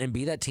deep run and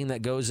be that team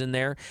that goes in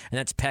there and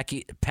that's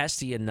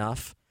pesty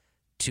enough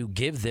to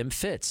give them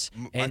fits.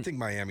 And I think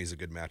Miami's a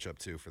good matchup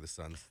too for the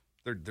Suns.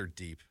 They're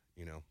deep,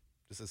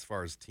 just as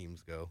far as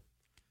teams go.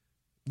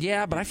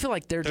 Yeah, but I feel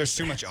like there's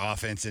too much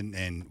offense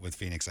in with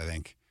Phoenix, I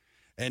think.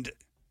 And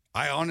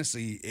I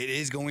honestly, it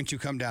is going to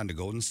come down to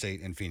Golden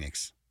State and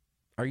Phoenix.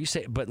 Are you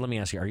saying? But let me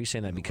ask you: are you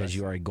saying that because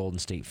you are a Golden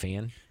State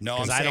fan? No,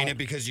 I'm saying it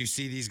because you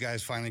see these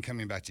guys finally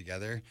coming back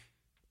together.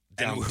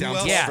 Down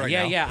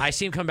yeah. I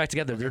see them come back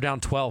together. They're down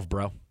 12,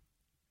 bro.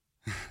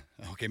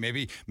 Okay,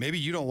 maybe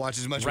you don't watch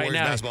as much right Warriors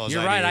now, basketball as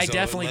you're I right. do. I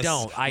definitely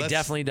don't. I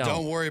definitely don't.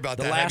 Don't worry about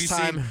the that. Last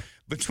time,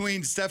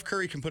 between Steph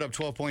Curry can put up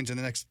 12 points, and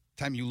the next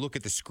time you look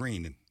at the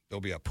screen, there'll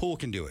be a Poole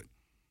can do it.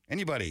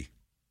 Anybody?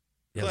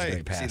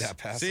 Play. See that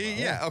pass? See,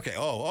 yeah. Okay.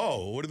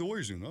 Oh, what are the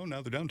Warriors doing? Oh,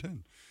 now they're down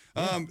 10.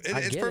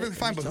 It's perfectly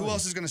fine, but who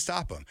else is going to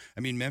stop them? I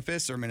mean,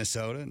 Memphis or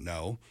Minnesota?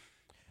 No.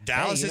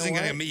 Dallas isn't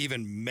going to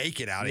even make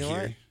it out of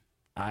here.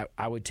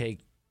 I would take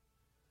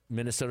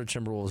Minnesota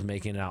Timberwolves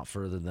making it out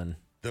further than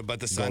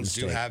but the Suns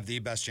do have the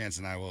best chance,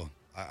 and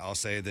I'll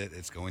say that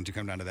it's going to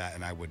come down to that,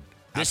 and I would.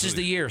 This is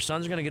the year.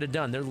 Suns are going to get it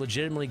done. They're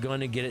legitimately going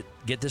to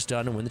get this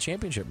done and win the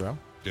championship, bro.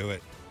 Do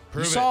it.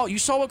 You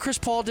saw what Chris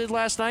Paul did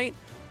last night?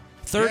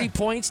 30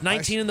 points,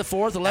 19 in the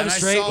fourth, 11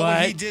 and straight. I saw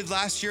what he did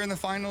last year in the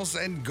finals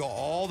and go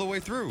all the way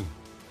through.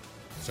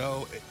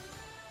 So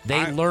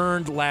they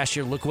learned last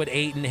year. Look what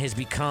Ayton has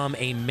become,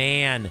 a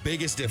man.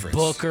 Biggest difference.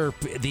 Booker,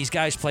 these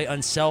guys play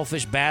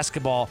unselfish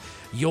basketball.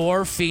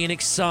 Your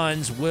Phoenix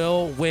Suns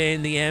will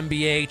win the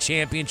NBA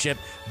championship.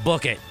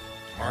 Book it.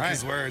 Mark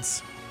his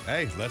words.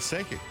 Hey, let's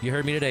take it. You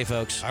heard me today,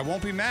 folks. I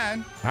won't be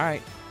mad. All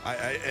right.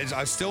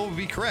 I still will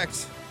be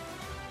correct.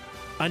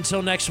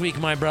 Until next week,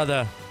 my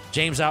brother,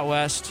 James out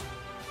west.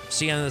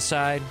 See you on the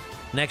side.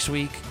 Next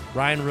week,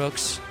 Ryan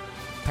Rooks,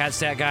 Pat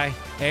Stat Guy,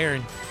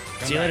 Aaron.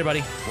 See you later,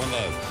 buddy. One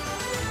love.